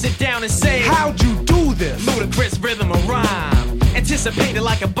the way sit down and say, how'd you do this? Ludicrous rhythm of rhyme, anticipated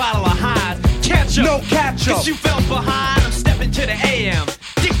like a bottle of highs. Catch up, no catch up, cause you fell behind. I'm stepping to the AM,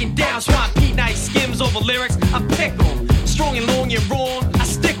 dicking down swamp Pete Nice skims over lyrics. I pick 'em. Strong and long and wrong, I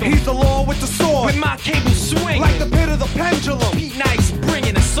stick 'em. He's the law with the sword, with my cable swinging like the pit of the pendulum. Pete Nice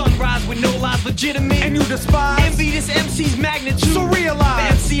bringing a sunrise with no lies legitimate. And you despise envy this MC's magnitude. So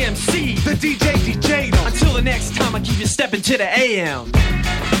realize the MC, the DJ'd 'em. Until the next time I keep you stepping to the AM.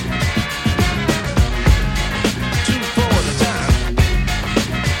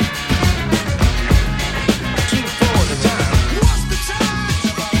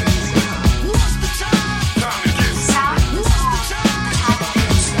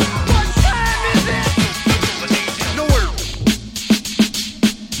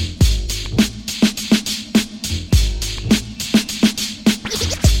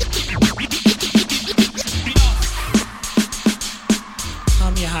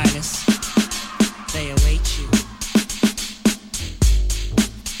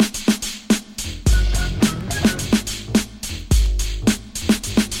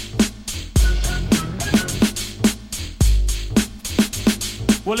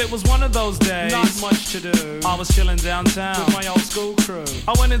 Well, it was one of those days, not much to do. I was chilling downtown with my old school crew.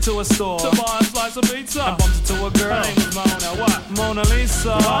 I went into a store to buy a slice of pizza. I bumped into a girl. Her name was Mona. What? Mona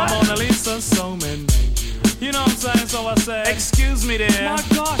Lisa. What? Mona Lisa, so many. You know what I'm saying? So I said, excuse me there. My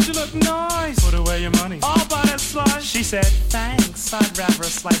gosh, you look nice. Put away your money. I'll buy that slice. She said, thanks, I'd rather a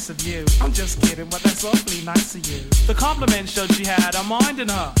slice of you. I'm just kidding, but that's awfully nice of you. The compliment showed she had a mind in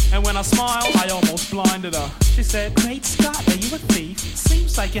her. And when I smiled, I almost blinded her. She said, great Scott, are you a thief?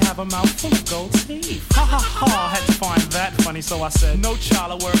 Seems like you have a mouth full of gold teeth. Ha ha ha, I had to find that funny. So I said, no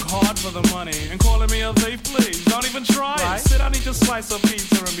child, I work hard for the money. And calling me a thief, please, don't even try it. Sit down, eat your slice of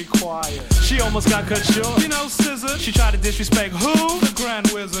pizza and be quiet. She almost got cut short. You know, Scissor, she tried to disrespect who? The Grand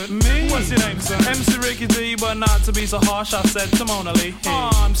Wizard. Me? What's your name, sir? MC Ricky D, but not to be so harsh, I said to Mona Lee.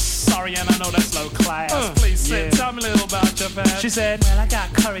 Oh, I'm sorry, and I know that's low class. Please sit, tell me a little about your past. She said, well, I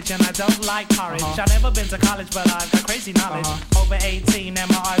got courage and I don't like porridge. I've never been to college, but I've got crazy knowledge. Over 18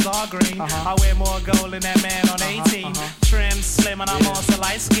 and my eyes are green. I wear more gold than that man on 18. Trim, slim, and I'm also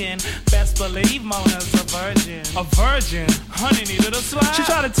light skinned. Best believe Mona's a virgin. A virgin? Honey needed a slap. She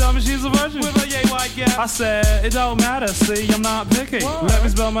tried to tell me she's a virgin with a yay white gap. I said, it don't matter, see, I'm not picky. What? Let me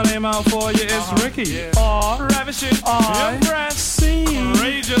spell my name out for you, it's Ricky. R, ravishing, impressive,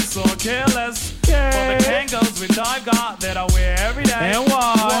 courageous or careless. For the Kangos which I've got that I wear every day. And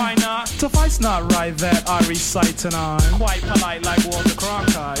why? Why not? To fight that's not right that I recite tonight. Quite polite like Walter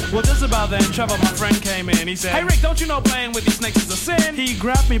Cronkite. Well, just about then, Trevor, my friend, came in. He said, "Hey Rick, don't you know playing with these snakes is a sin?" He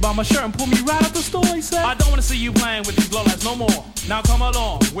grabbed me by my shirt and pulled me right out the store. He said, "I don't want to see you playing with these lowlights no more. Now come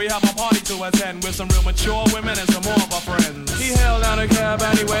along, we have a party to attend with some real mature women and some more of our friends." He held down a cab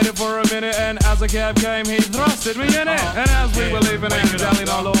and he waited for a minute, and as the cab came, he thrusted me in it. And as we were leaving and dallying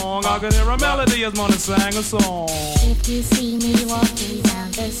along, I could hear a melody as Mona sang a song. If you see me walking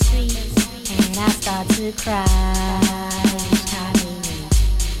down the street and I start to cry,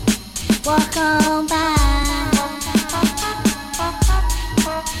 walk on by,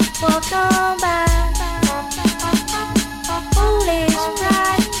 walk on by. Foolish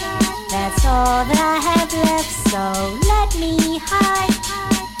pride, that's all that I have left, so let me hide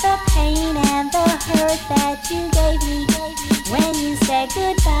the pain and the hurt that you gave me when you said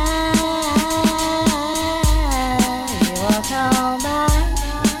goodbye. Walk on by.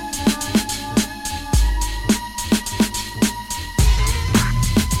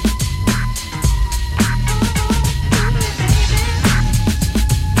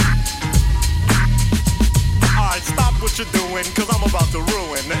 Alright, stop what you're doing, cause I'm about to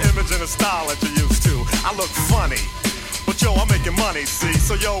ruin the image and the style that you're used to. I look funny, but yo, I'm making money, see?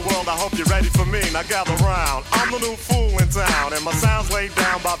 So yo, world, I hope you're ready for me. Now gather round. I'm the new fool in town, and my sound's laid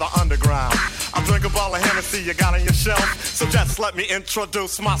down by the underground. I drink a bottle of Hennessy you got on your shelf, so just let me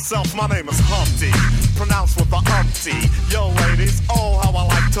introduce myself. My name is Humpty, pronounced with the umpty. Yo, ladies, oh, how I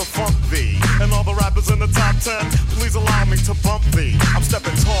like to funk thee. And all the rappers in the top 10, please allow me to bump thee. I'm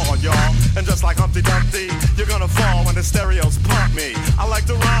stepping tall, y'all, and just like Humpty Dumpty, you're gonna fall when the stereos pump me. I like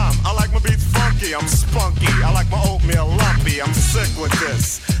to rhyme, I like my beats funky, I'm spunky. I like my oatmeal lumpy, I'm sick with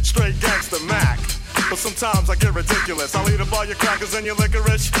this. Straight gangster Mac. But sometimes I get ridiculous. I'll eat up all your crackers and your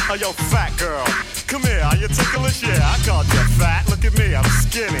licorice. Oh, yo, fat girl, come here, are you ticklish? Yeah, I called you fat. Look at me, I'm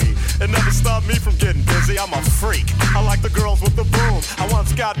skinny. It never stopped me from getting busy. I'm a freak. I like the girls with the broom. I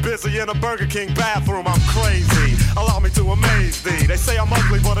once got busy in a Burger King bathroom. I'm crazy. Allow me to amaze thee. They say I'm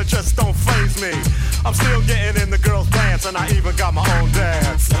ugly, but it just don't faze me. I'm still getting in the girls' pants, and I even got my own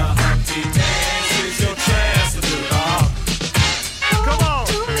dance. The Humpty Dance is your chance to do the hump. Come on.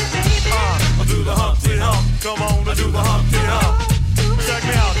 Do the Humpty Hump, come on, I do the Humpty Hump. Check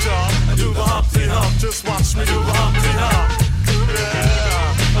me out, y'all, I do the Humpty Hump. Just watch me do the Humpty Hump.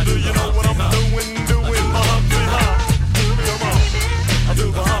 Yeah, do you know what I'm doing my Humpty Hump? Come on, I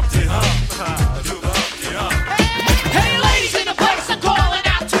do the Humpty Hump. I do the Humpty Hump. Hey, ladies in the place, I'm calling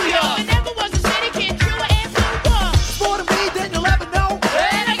out to you. If it never was a city kid, you were in for one. More to me than you'll ever know.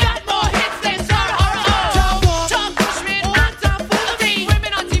 And I got more hits than Sarah Horror. Tom Cushman, not Tom Foolery.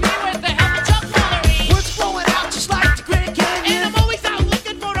 Women on TV with the help of Chuck Woolery. What's flowing out just like the Grand Canyon. And I'm always out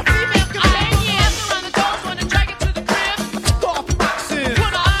looking for a female companion. Yeah, around the doors, wanna drag it to the crib. Golf boxing.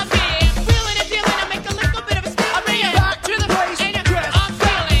 Put on in. Feeling and dealing, I make a little bit of a steal. I bring it back to the place. And I'm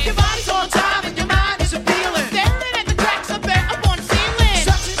feeling. Your body's on time and your mind is appealing. Staring at the cracks up there up on the ceiling.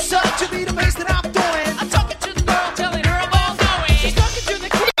 Such and such, you be the bass that I'm doing. I'm talking to the girl, telling her I'm all knowing. She's talking to the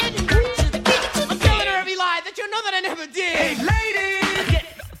kid, and to the kid, I'm telling her every lie that you know that I never did. Hey, ladies, get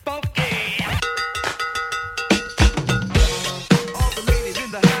funky. All the ladies in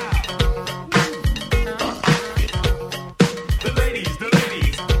the house. The ladies, the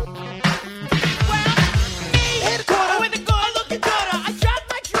ladies. Well, me, in the corner with the girl looking daughter. I dropped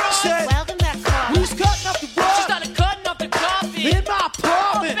my drawers. Said, welcome that car. Who's cutting up the rug? She started cutting up the coffee. In my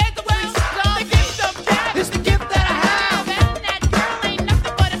apartment. The gift of that is the gift that I have. And that girl ain't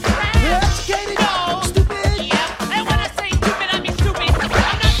nothing but a friend. Educated, no, stupid. Yeah, and when I say stupid, I mean stupid. I'm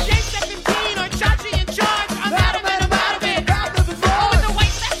not James F-15 or Chachi in charge. I'm out of it, I'm out of it. Out of it, more. With the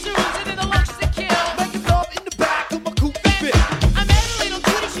white tattoos and then the lunches that kill. Making love in the back of my coupe fit. I met a little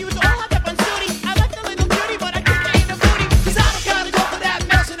cutie, she was all hooked up on Sooty. I liked the little cutie, but I couldn't get in the booty. Cause I don't gotta go for that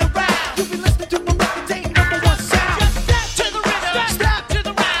messing around. You be listening to my record, ain't #1 sound. Just step to the rhythm, step to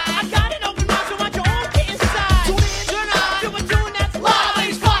the rhyme. I got an open mouth, so want your own get inside. Tune in, turn on, do a tune that's live.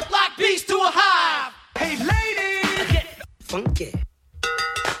 Ladies flock like bees to a hive. Hey, ladies, get funky.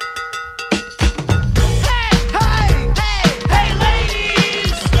 Hey,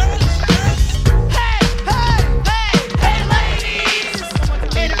 ladies. Hey, ladies.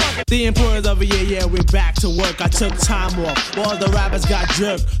 The employers of the year, yeah, we're back to work. I took time off, all the rappers got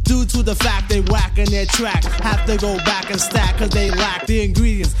jerked. Due to the fact they whacking their track. Have to go back and stack cause they lack the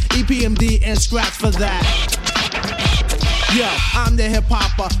ingredients, EPMD and scratch for that. Yo, I'm the hip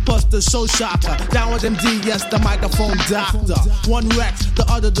hopper, plus the show shocker. Down with MD, yes, the microphone doctor. One wrecks, the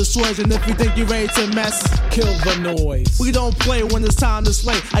other destroys, and if you think you're ready to mess, kill the noise. We don't play when it's time to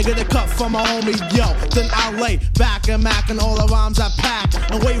slay. I get a cut from my homie, yo, then I lay back and mac and all the rhymes I pack,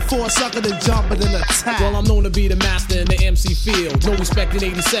 and wait for a sucker to jump and then attack. Well, I'm known to be the master in the MC field. No respect in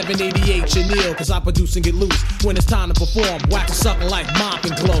 87, 88, Chanel, cause I produce and get loose when it's time to perform. Whack a sucker like Mop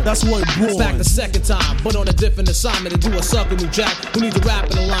and Glow. That's what born. Back the second time, but on a different assignment to do a sucker new jack who needs a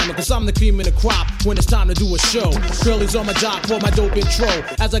rap in alignment, cause I'm the cream in the crop when it's time to do a show. Girlies on my jock for my dope intro.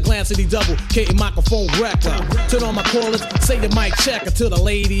 As I glance at the double, K microphone wrecker. Turn on my callers, say the mic checker to the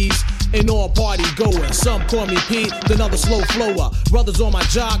ladies. And all party goers. Some call me Pete, then others slow flower. Brothers on my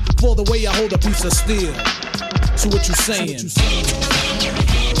jock for the way I hold a piece of steel. So what you saying?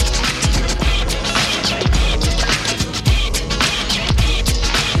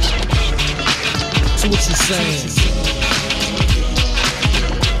 So what you saying?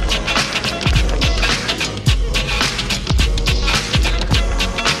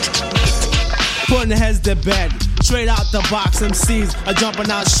 Putting heads to bed. Straight out the box, MCs are jumping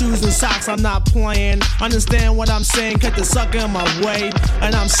out shoes and socks. I'm not playing. Understand what I'm saying? Cut the sucker in my way,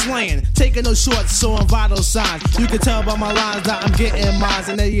 and I'm slaying. Taking no shorts, showing vital signs. You can tell by my lines that I'm getting mines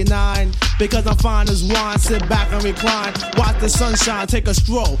in 89. Because I'm fine as wine. Sit back and recline. Watch the sunshine, take a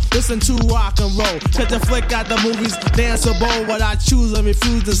stroll. Listen to rock and roll. Catch a flick at the movies, dance a bowl. What I choose and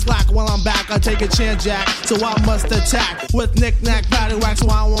refuse to slack. While I'm back, I take a chance, Jack. So I must attack with knick-knack, paddywhack, so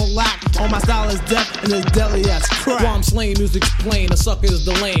I won't lack. All my style is death and it's deadly as crap. While I'm slaying, music's plain, a sucker is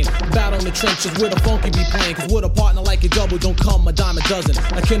the lane. Battle in the trenches where the funky be playing. Cause with a partner like a double, don't come a dime a dozen.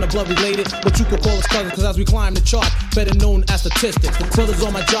 I kin of blood related, but you could call us cousins. Cause as we climb the chart, better known as statistics. The brothers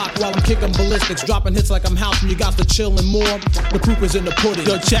on my jock while I'm kicking ballistics. Dropping hits like I'm house and you got to chill and more. The proof is in the pudding.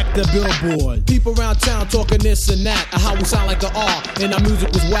 Yo, check the billboard. People around town talking this and that. How we sound like the R, and our music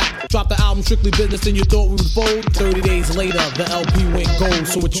was whack. Drop the album Strictly Business and you thought we would fold. 30 days later, the LP went gold.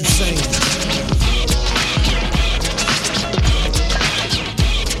 So what you saying?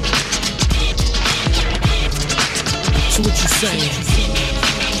 So what you saying?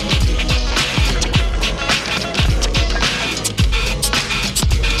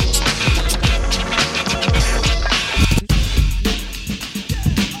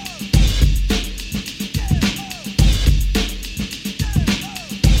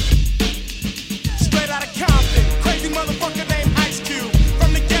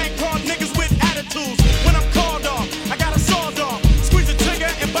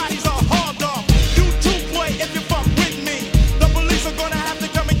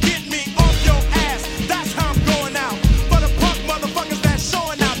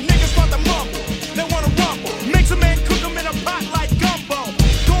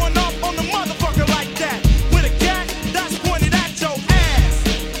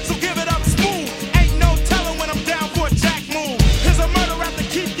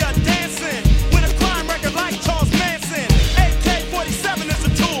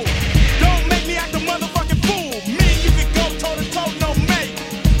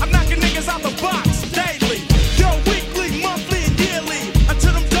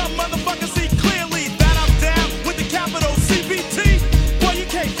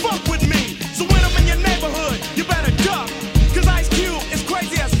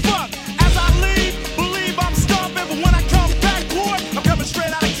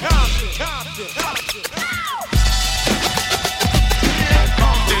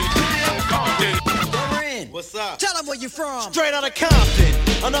 Straight out of Compton,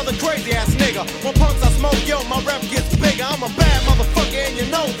 another crazy ass nigga. When punks I smoke, yo, my rep gets bigger. I'm a bad motherfucker and you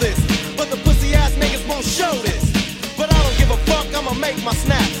know this, but the pussy ass niggas won't show this. But I don't give a fuck, I'ma make my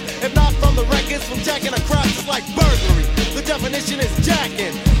snaps. If not from the records, from jacking a crop, it's like burglary. The definition is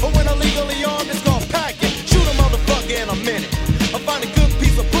jacking, but when illegally armed, it's called packing. Shoot a motherfucker in a minute. I find a good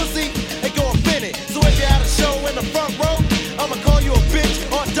piece of pussy and go up in it. So if you had a show in the front row, I'ma call you a bitch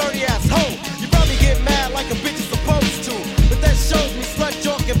or a dirty ass hoe. You probably get mad like a bitch is supposed to, but that shows me slut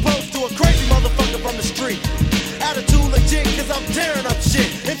joke and pose to a crazy motherfucker from the street. Attitude legit, cause I'm tearing up shit.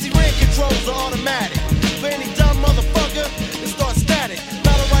 MC Ren controls are automatic. For any dumb motherfucker, it starts static.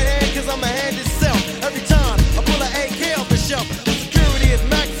 Not a right hand, cause I'm a hand itself. Every time I pull an AK off the shelf, the security is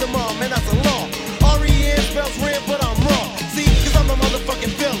maximum, and that's a law. R-E-N spells red, but I'm raw. See, cause I'm the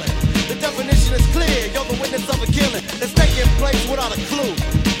motherfucking villain. The definition is clear, you're the witness of a killing that's taking place without a clue.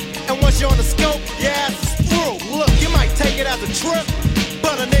 And once you're on the scope, your ass is through. Look, you might take it as a trip,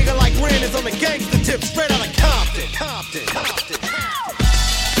 but a nigga like Ren is on the gangster tip, straight out of Compton. Compton. Compton.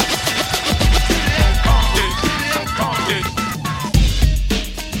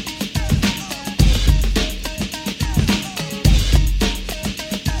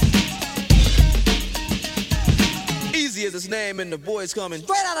 his name and the boys coming.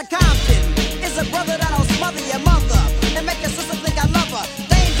 Straight out of Compton is a brother that'll smother your mother and make your sister think I love her.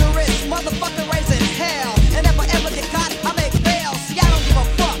 Dangerous motherfucker raising hell. And if I ever get caught, I make bail. See, I don't give a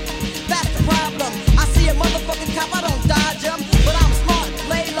fuck. That's the problem. I see a motherfucking cop, I don't dodge him. But I'm smart,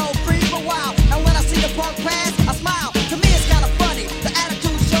 lay low, free for a while. And when I see the punk pass, I smile. To me, it's kinda funny. The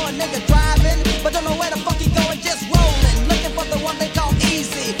attitude show a nigga driving, but don't know where the fuck he going, just rolling. Looking for the one they call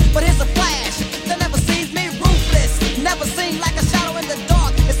easy. But here's a flash that never sees me, ruthless. Never seen like a shadow in the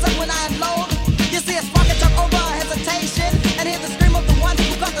dark. It's up when I unload. You see a spark and jump over a hesitation. And hear the scream of the ones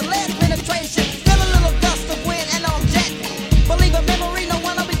who got the lead penetration. Feel a little gust of wind and I'm jetting. Believe a memory, no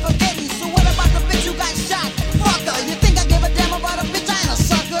one will be forgetting. So what about the bitch who got shot? Fucker, you think I give a damn about a bitch? I ain't a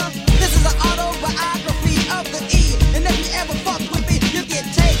sucker. This is an autobiography of the E. And if you ever fuck with me, you get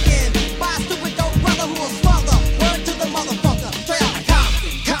taken by a stupid dope brother who will smother. Word to the motherfucker. Straight out of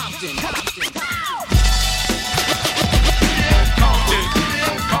Compton.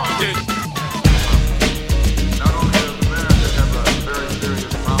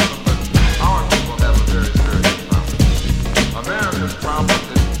 America's problem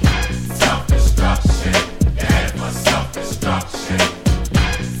is self-destruction. You're headed for self-destruction.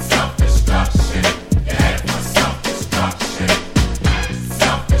 Self-destruction. You're headed for self-destruction.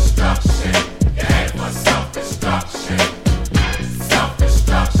 Self-destruction. You're headed for self-destruction.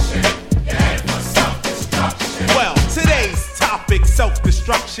 Self-destruction. You're headed for self-destruction. Well, today's topic,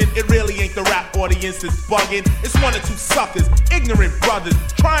 self-destruction. It really ain't the rap audience is bugging. It's one or two suckers, ignorant brothers,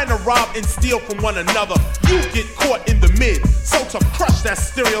 trying to rob and steal from one another. You get caught in the mid. So to crush that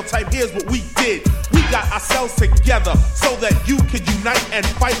stereotype, here's what we did. We got ourselves together so that you could unite and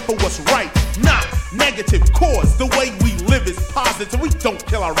fight for what's right. Not negative cause. The way we live is positive. We don't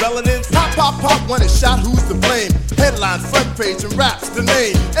kill our relatives. Pop, pop, pop, when it's shot, who's to blame? Headlines, front page, and raps, the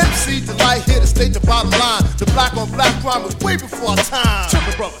name. MC Delight here to state the bottom line. The black on black crime was way before our time. Took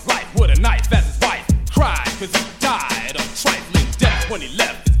a brother's life with a knife as his wife cried cause he died of trifling death when he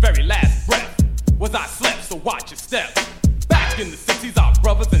left his very last breath. Was I slept, so watch your step. Back in the 60s, our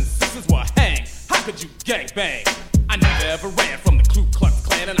brothers and sisters were hanged. How could you gangbang? I never ever ran from the Ku Klux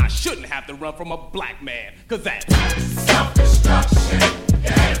Klan, and I shouldn't have to run from a black man, cause that's self-destruction.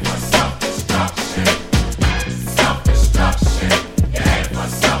 You're headed for self-destruction. Self-destruction. You're headed for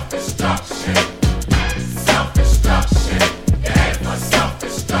self-destruction. Self-destruction. You're headed for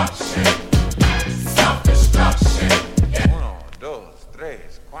self-destruction. Self-destruction. Uno, dos,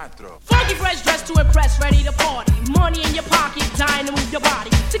 tres, cuatro. Funky fresh dressed to impress, ready to party. Money in your pocket, dying to move your body.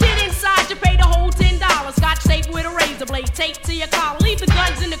 To get inside, you pay the whole $10. Scotch tape with a razor blade taped to your collar. Leave the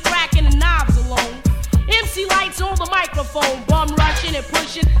guns in the crack and the knobs alone. MC Lights on the microphone, bum rushing and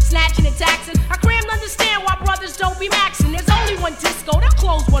pushing, snatching and taxing. I crammed understand why brothers don't be maxing. There's only one disco, they'll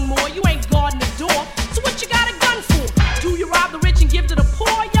close one more. You ain't guarding the door, so what you got a gun for? Do you rob the rich and give to the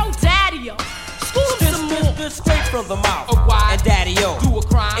poor? Yo, daddy-o, school him some more. Good straight from the mouth. Oh, why? And daddy-o, do a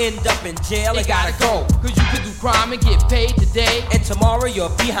crime, end up in jail and gotta go. Cause you could do crime and get paid today, and tomorrow you're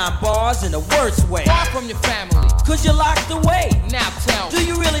behind bars in the worst way. Far from your family, cause you're locked away. Now tell me, do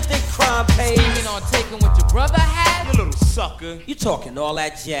you really think crime pays? Scheming on taking what your brother had? You little sucker. You talking all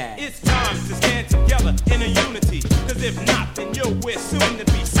that jazz. It's time to stand together in a unity. Cause if not, then yo, we're soon to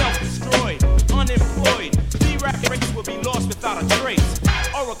be self-destroyed, unemployed. D-rap race will be lost without a trace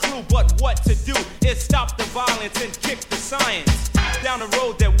or a clue, but what to do is stop the violence and kick the science down the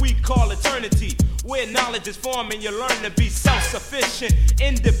road that we call eternity, where knowledge is formed and you learn to be self-sufficient,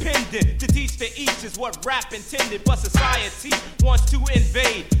 independent. To teach to each is what rap intended, but society wants to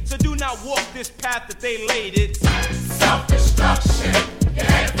invade. So do not walk this path that they laid. It's self-destruction. You're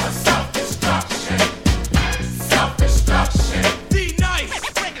headed for self-destruction. Self-destruction. D-Nice,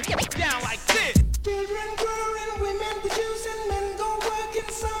 break it down like this. Children growing, women producing, men go working,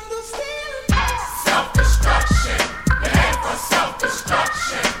 some do stealing. Self-destruction. You're headed for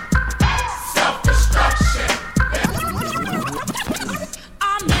self-destruction. Self-destruction.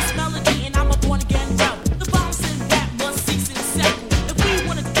 I'm Miss Melody and I'm a born-again rebel. The bombs in rap must cease and settle. If we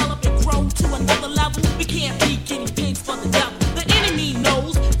want to develop and grow to another level, we can't be guinea pigs for the devil. The enemy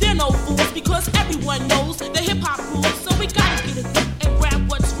knows they're no fools because everyone knows the hip-hop rules. So we gotta get a grip and grab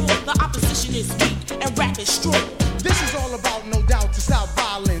what's real. The opposition is weak and rap is strong. This is all about, no doubt, to stop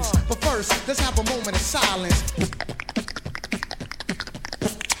violence. But first, let's have a moment of silence.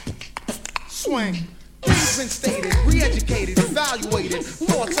 Swing. Things been stated, re-educated, evaluated.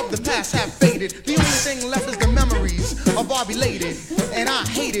 Thoughts of the past have faded. The only thing left is the memories of our belated. And I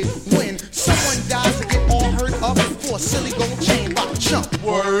hate it when someone dies to get all hurt up for a silly gold chain by chump.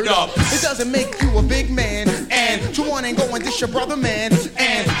 Word up. It doesn't make you a big man. And you wanna go and dish your brother, man.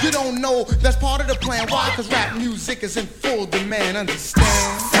 And you don't know that's part of the plan. Why? Cause rap music is in full demand.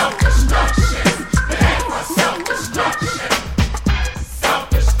 Understand? Self-destruction. You're headed for self-destruction.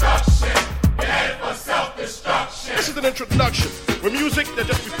 Self-destruction. You're headed for self-destruction. This is an introduction. With music, they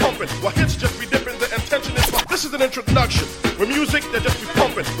just be pumping. While hits just be dipping, the intention is. This is an introduction. With music, they just be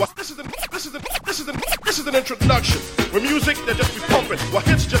pumping. While this is an introduction. With music, they just be pumping. While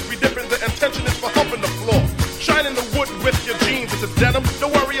hits just be dipping, the intention is for humping the floor. Shining the wood with your jeans, it's a denim.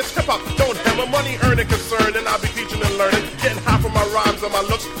 Don't worry, it's hip hop. Don't hammer, money earning concern, and I'll be teaching and learning. Getting high from my rhymes and my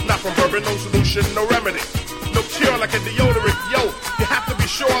looks, not from bourbon. No solution, no remedy. No cure like a deodorant. Yo, you have to be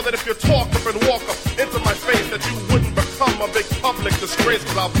sure that if you talk up and walk up into my face, that you wouldn't become a big public disgrace.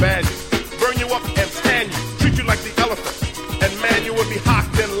 Cause I'll ban you, burn you up and tan you, treat you like the elephant. And man, you would be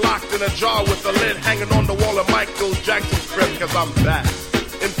hocked and locked in a jar with the lid hanging on the wall of Michael Jackson's crib. Cause I'm back.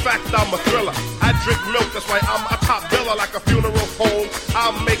 In fact, I'm a thriller. I drink milk, that's why I'm a top biller. Like a funeral home,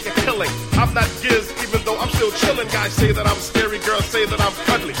 I'll make a killing. I'm not Giz, even though I'm still chilling. Guys say that I'm scary, girls say that I'm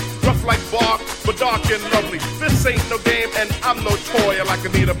cuddly. Rough like bark, but dark and lovely. This ain't no game, and I'm no toy. And like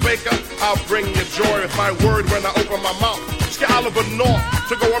Anita Baker, I'll bring you joy with my word when I open my mouth. Excalibur North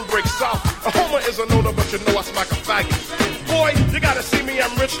to go and break south. A homer is a noter, but you know I smack a faggot. Boy, you gotta see me,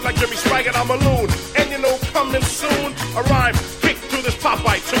 I'm rich like Jimmy Swaggart. I'm a loon, and you know coming soon, a rhyme kick to this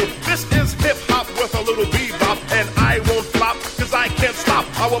Popeye tune. This is hip-hop with a little bebop, and I won't flop, cause I can't stop.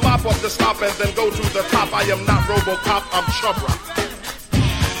 I will mop up the stop and then go to the top. I am not Robocop, I'm Chub Rock.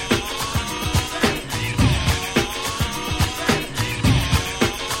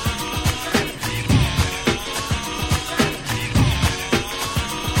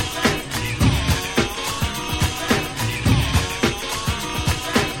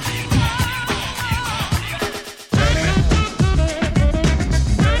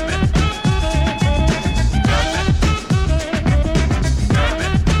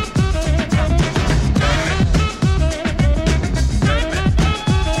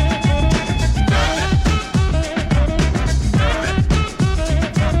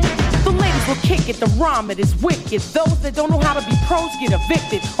 The rhyme, it is wicked. Those that don't know how to be pros get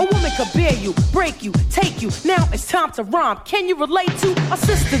evicted. A woman could bear you, break you, take you. Now it's time to rhyme. Can you relate to a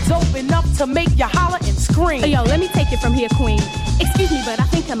sister dope enough to make you holler and scream? Hey, yo, let me take it from here, queen. Excuse me, but I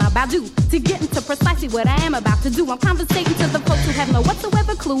think I'm about due to get into precisely what I am about to do. I'm conversating to the folks who have no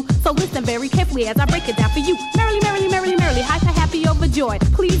whatsoever clue. So listen very carefully as I break it down for you. Merrily, merrily, merrily, merrily, hyper, happy, overjoyed.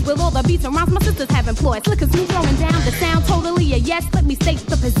 Pleased with all the beats and rhymes my sisters have employed. Slick as smooth throwing down the sound, totally a yes. Let me state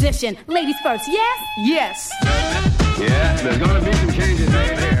the position. Ladies first, yes? Yes. Yeah, there's gonna be some changes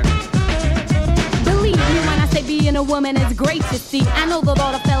made here. Believe me when I say being a woman is great to see. I know that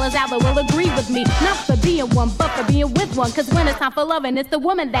all the fellas out there will agree with me. Not for being one, but for being with one. Cause when it's time for loving, it's the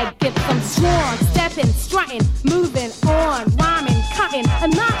woman that gets them strong. Stepping, strutting, moving on, rhyming, cutting,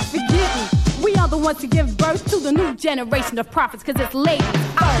 and not forgetting. We are the ones to give birth to the new generation of prophets, cause it's ladies.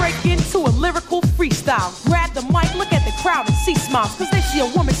 I break into a lyrical freestyle. Grab the mic, look at the crowd and see smiles. Cause they see a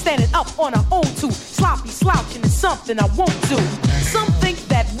woman standing up on her own too. Sloppy slouching is something I won't do. Some think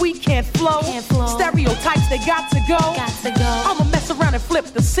that we can't flow. Stereotypes, they got to go. I'ma mess around and flip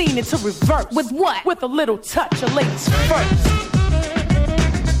the scene into reverse. With what? With a little touch of ladies first.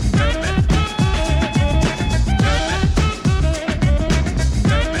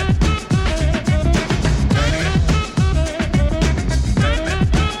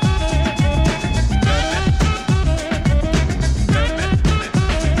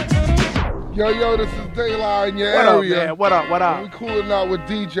 Yo, this is Daylight in your what area. Up, man? What up? We cooling out with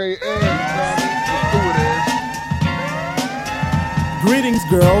DJ N. Let's do it. Greetings,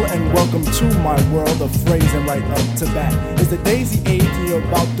 girl, and welcome to my world of phrasing right up to bat. It's the daisy age and you're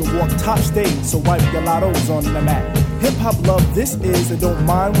about to walk top stage, so wipe your lottos on the mat. Hip-hop love this is, and don't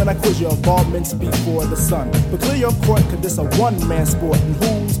mind when I quiz your involvements before the sun. But clear your court, cause this a one-man sport, and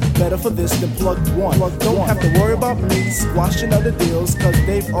who's better for this than Plug One? Don't have to worry about me squashing other deals, cause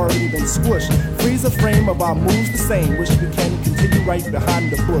they've already been squished. Freeze a frame of our moves the same, wish we can continue right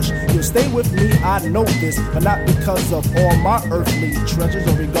behind the bush. You'll stay with me, I know this, but not because of all my earthly treasures,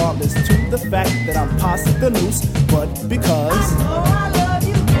 or regardless to the fact that I'm past the noose, but because I love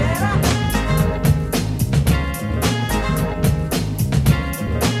you better.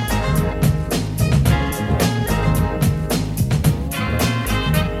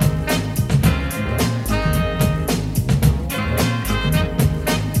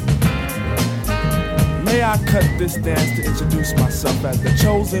 May I cut this dance to introduce myself as the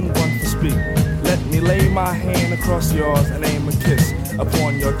chosen one to speak. Let me lay my hand across yours and aim a kiss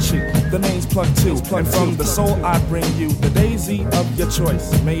upon your cheek. The name's Plug 2, and from the soul I bring you the daisy of your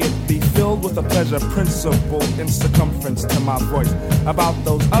choice. May it be filled with a pleasure principle in circumference to my voice. About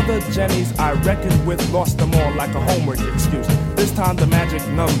those other Jennies I reckoned with, lost them all like a homework excuse. This time the magic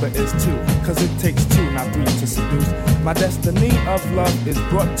number is 2, cause it takes 2, not 3 to seduce. My destiny of love is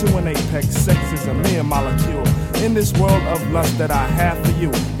brought to an apex. Sex is a mere molecule in this world of lust that I have for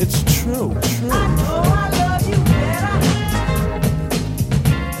you. It's true, true. I know I love you better.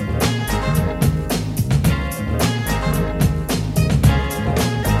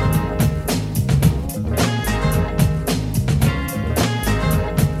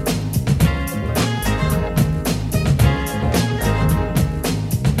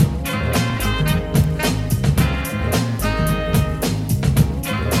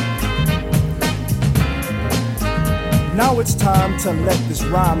 Now it's time to let this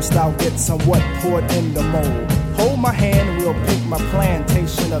rhyme style get somewhat poured in the mold. Hold my hand and we'll pick my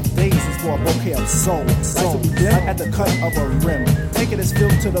plantation of daisies for a bouquet of soul. Like at the cut of a rim. Take it as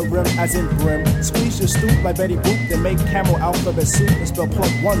filled to the rim as in brim. Squeeze your stoop like Betty Boop, then make camel alphabet soup and spell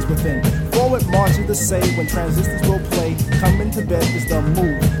plug ones within. Forward march is the say when transistors will play. Coming to bed is the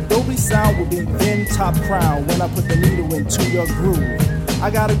move. Dolby sound will be then top crown when I put the needle into your groove. I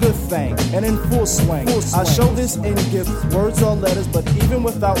got a good thing, and in full swing. I show this in gifts, words or letters, but even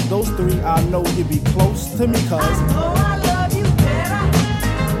without those 3, I know you'd be close to me, cuz I know I love you better.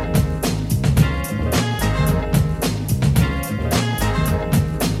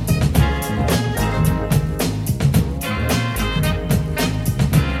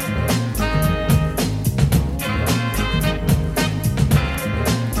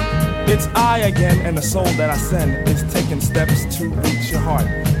 It's I again, and the soul that I send is taking steps to reach your heart.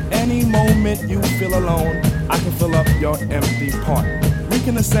 Any moment you feel alone, I can fill up your empty part. We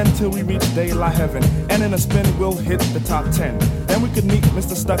can ascend till we reach daylight heaven, and in a spin we'll hit the top 10. Then we could meet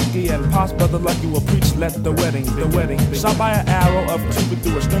Mr. Stucky and Pops Brother Lucky will preach, let the wedding be. Shot by an arrow of Cupid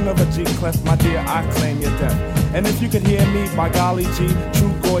through a string of a G clef, my dear, I claim your death. And if you could hear me, by golly G,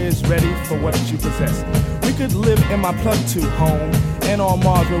 true Goy is ready for what you possess. We could live in my Plug 2 home, and on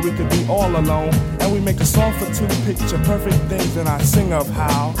Mars where we could be all alone. And we make a song for 2, picture perfect things, and I sing of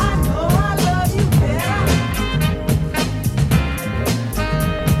how I know I love you better.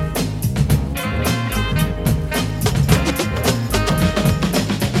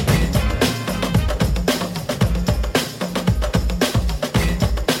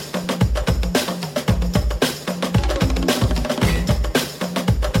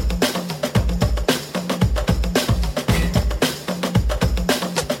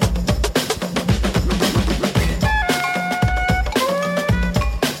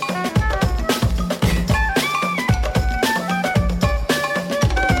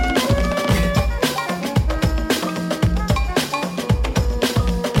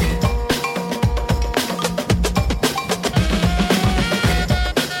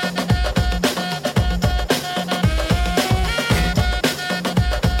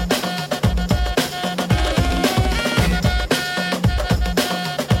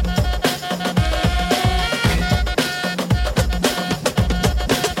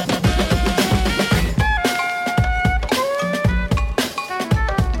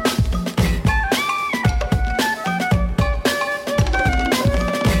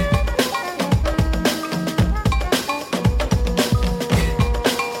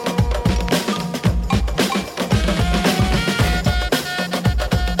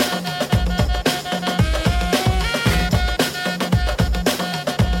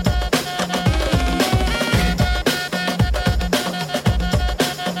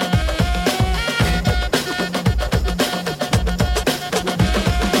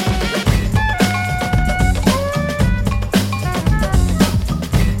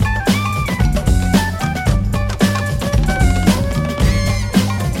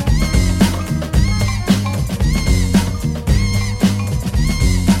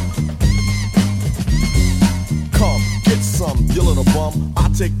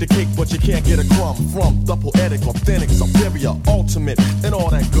 Take the cake, but you can't get a crumb from the poetic, authentic, superior, ultimate, and all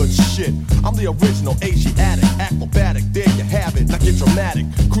that good shit. I'm the original Asiatic, acrobatic, there you have it. Now get dramatic,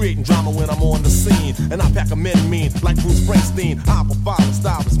 creating drama when I'm on the scene. And I pack a mean like Bruce Springsteen. I provide a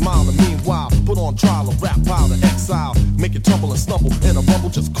style that's mild and meanwhile. Put on trial, a rap pile to exile. Make it tumble and stumble, and a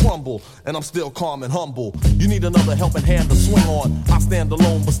rumble just crumble. And I'm still calm and humble. You need another helping hand to swing on. I stand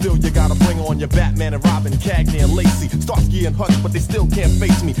alone, but still you gotta bring on your Batman and Robin, Cagney and Lacey. Starsky and Hutch, but they still can't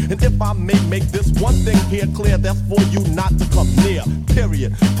face me. And if if I may make this one thing here clear, that's for you not to come near,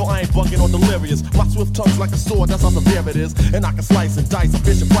 period. For I ain't bugging or delirious. My swift tongue's like a sword, that's how severe it is. And I can slice and dice a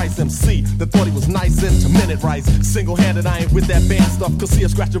Fisher Price MC that thought he was nice into minute rice. Single-handed, I ain't with that band stuff, cause he'll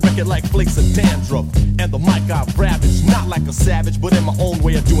scratch a record like flakes of dandruff. And the mic I ravage, not like a savage, but in my own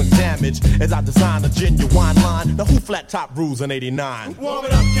way of doing damage, as I design a genuine line. Now who flat top rules in 89? Warm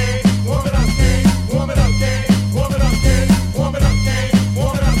it up, King. Warm it up, King. Warm it up, King. Warm it up, King. Warm it up, King.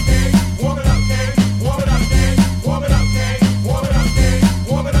 Warm it up, King. Warm it up, King. Warm it up, King. Warm it up, King. Warm it up, King.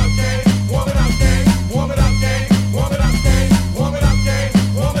 Warm it up, King. Warm it up, King. Warm it up, King. Warm it up, King. Warm it up,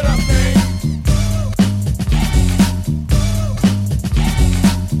 King. Warm it up, King.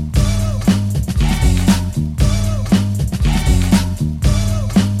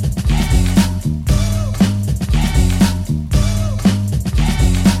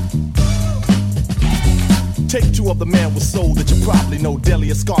 Take two of the man with soul that you probably know.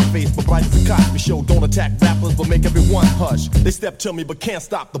 Deli or Scarface, but bright as a Cosby Show. Don't attack rappers, but make everyone hush. They step to me, but can't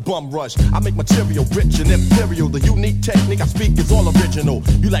stop the bum rush. I make material rich and imperial. The unique technique I speak is all original.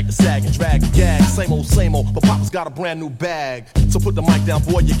 You like to sag and drag and gag, same old, but Papa's got a brand new bag. So put the mic down,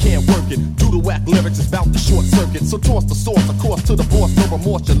 boy, you can't work it. Do the whack lyrics, it's about the short circuit. So toss the source, of course, to the boss. No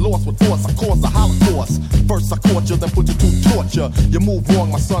remorse, you're lost with force. I cause a holocaust. First I caught you, then put you to torture. You move wrong,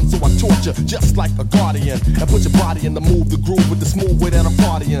 my son, so I torture just like a guardian. And put your body in the move, the groove with the smooth way that I'm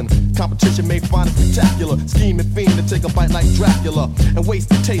partying. Competition may find it spectacular. Scheming fiend to take a bite like Dracula and waste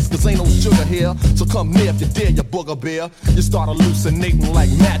the taste, cause ain't no sugar here. So come near if you dare, you booger bear. You start hallucinating like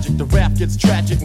magic. The rap gets tragic.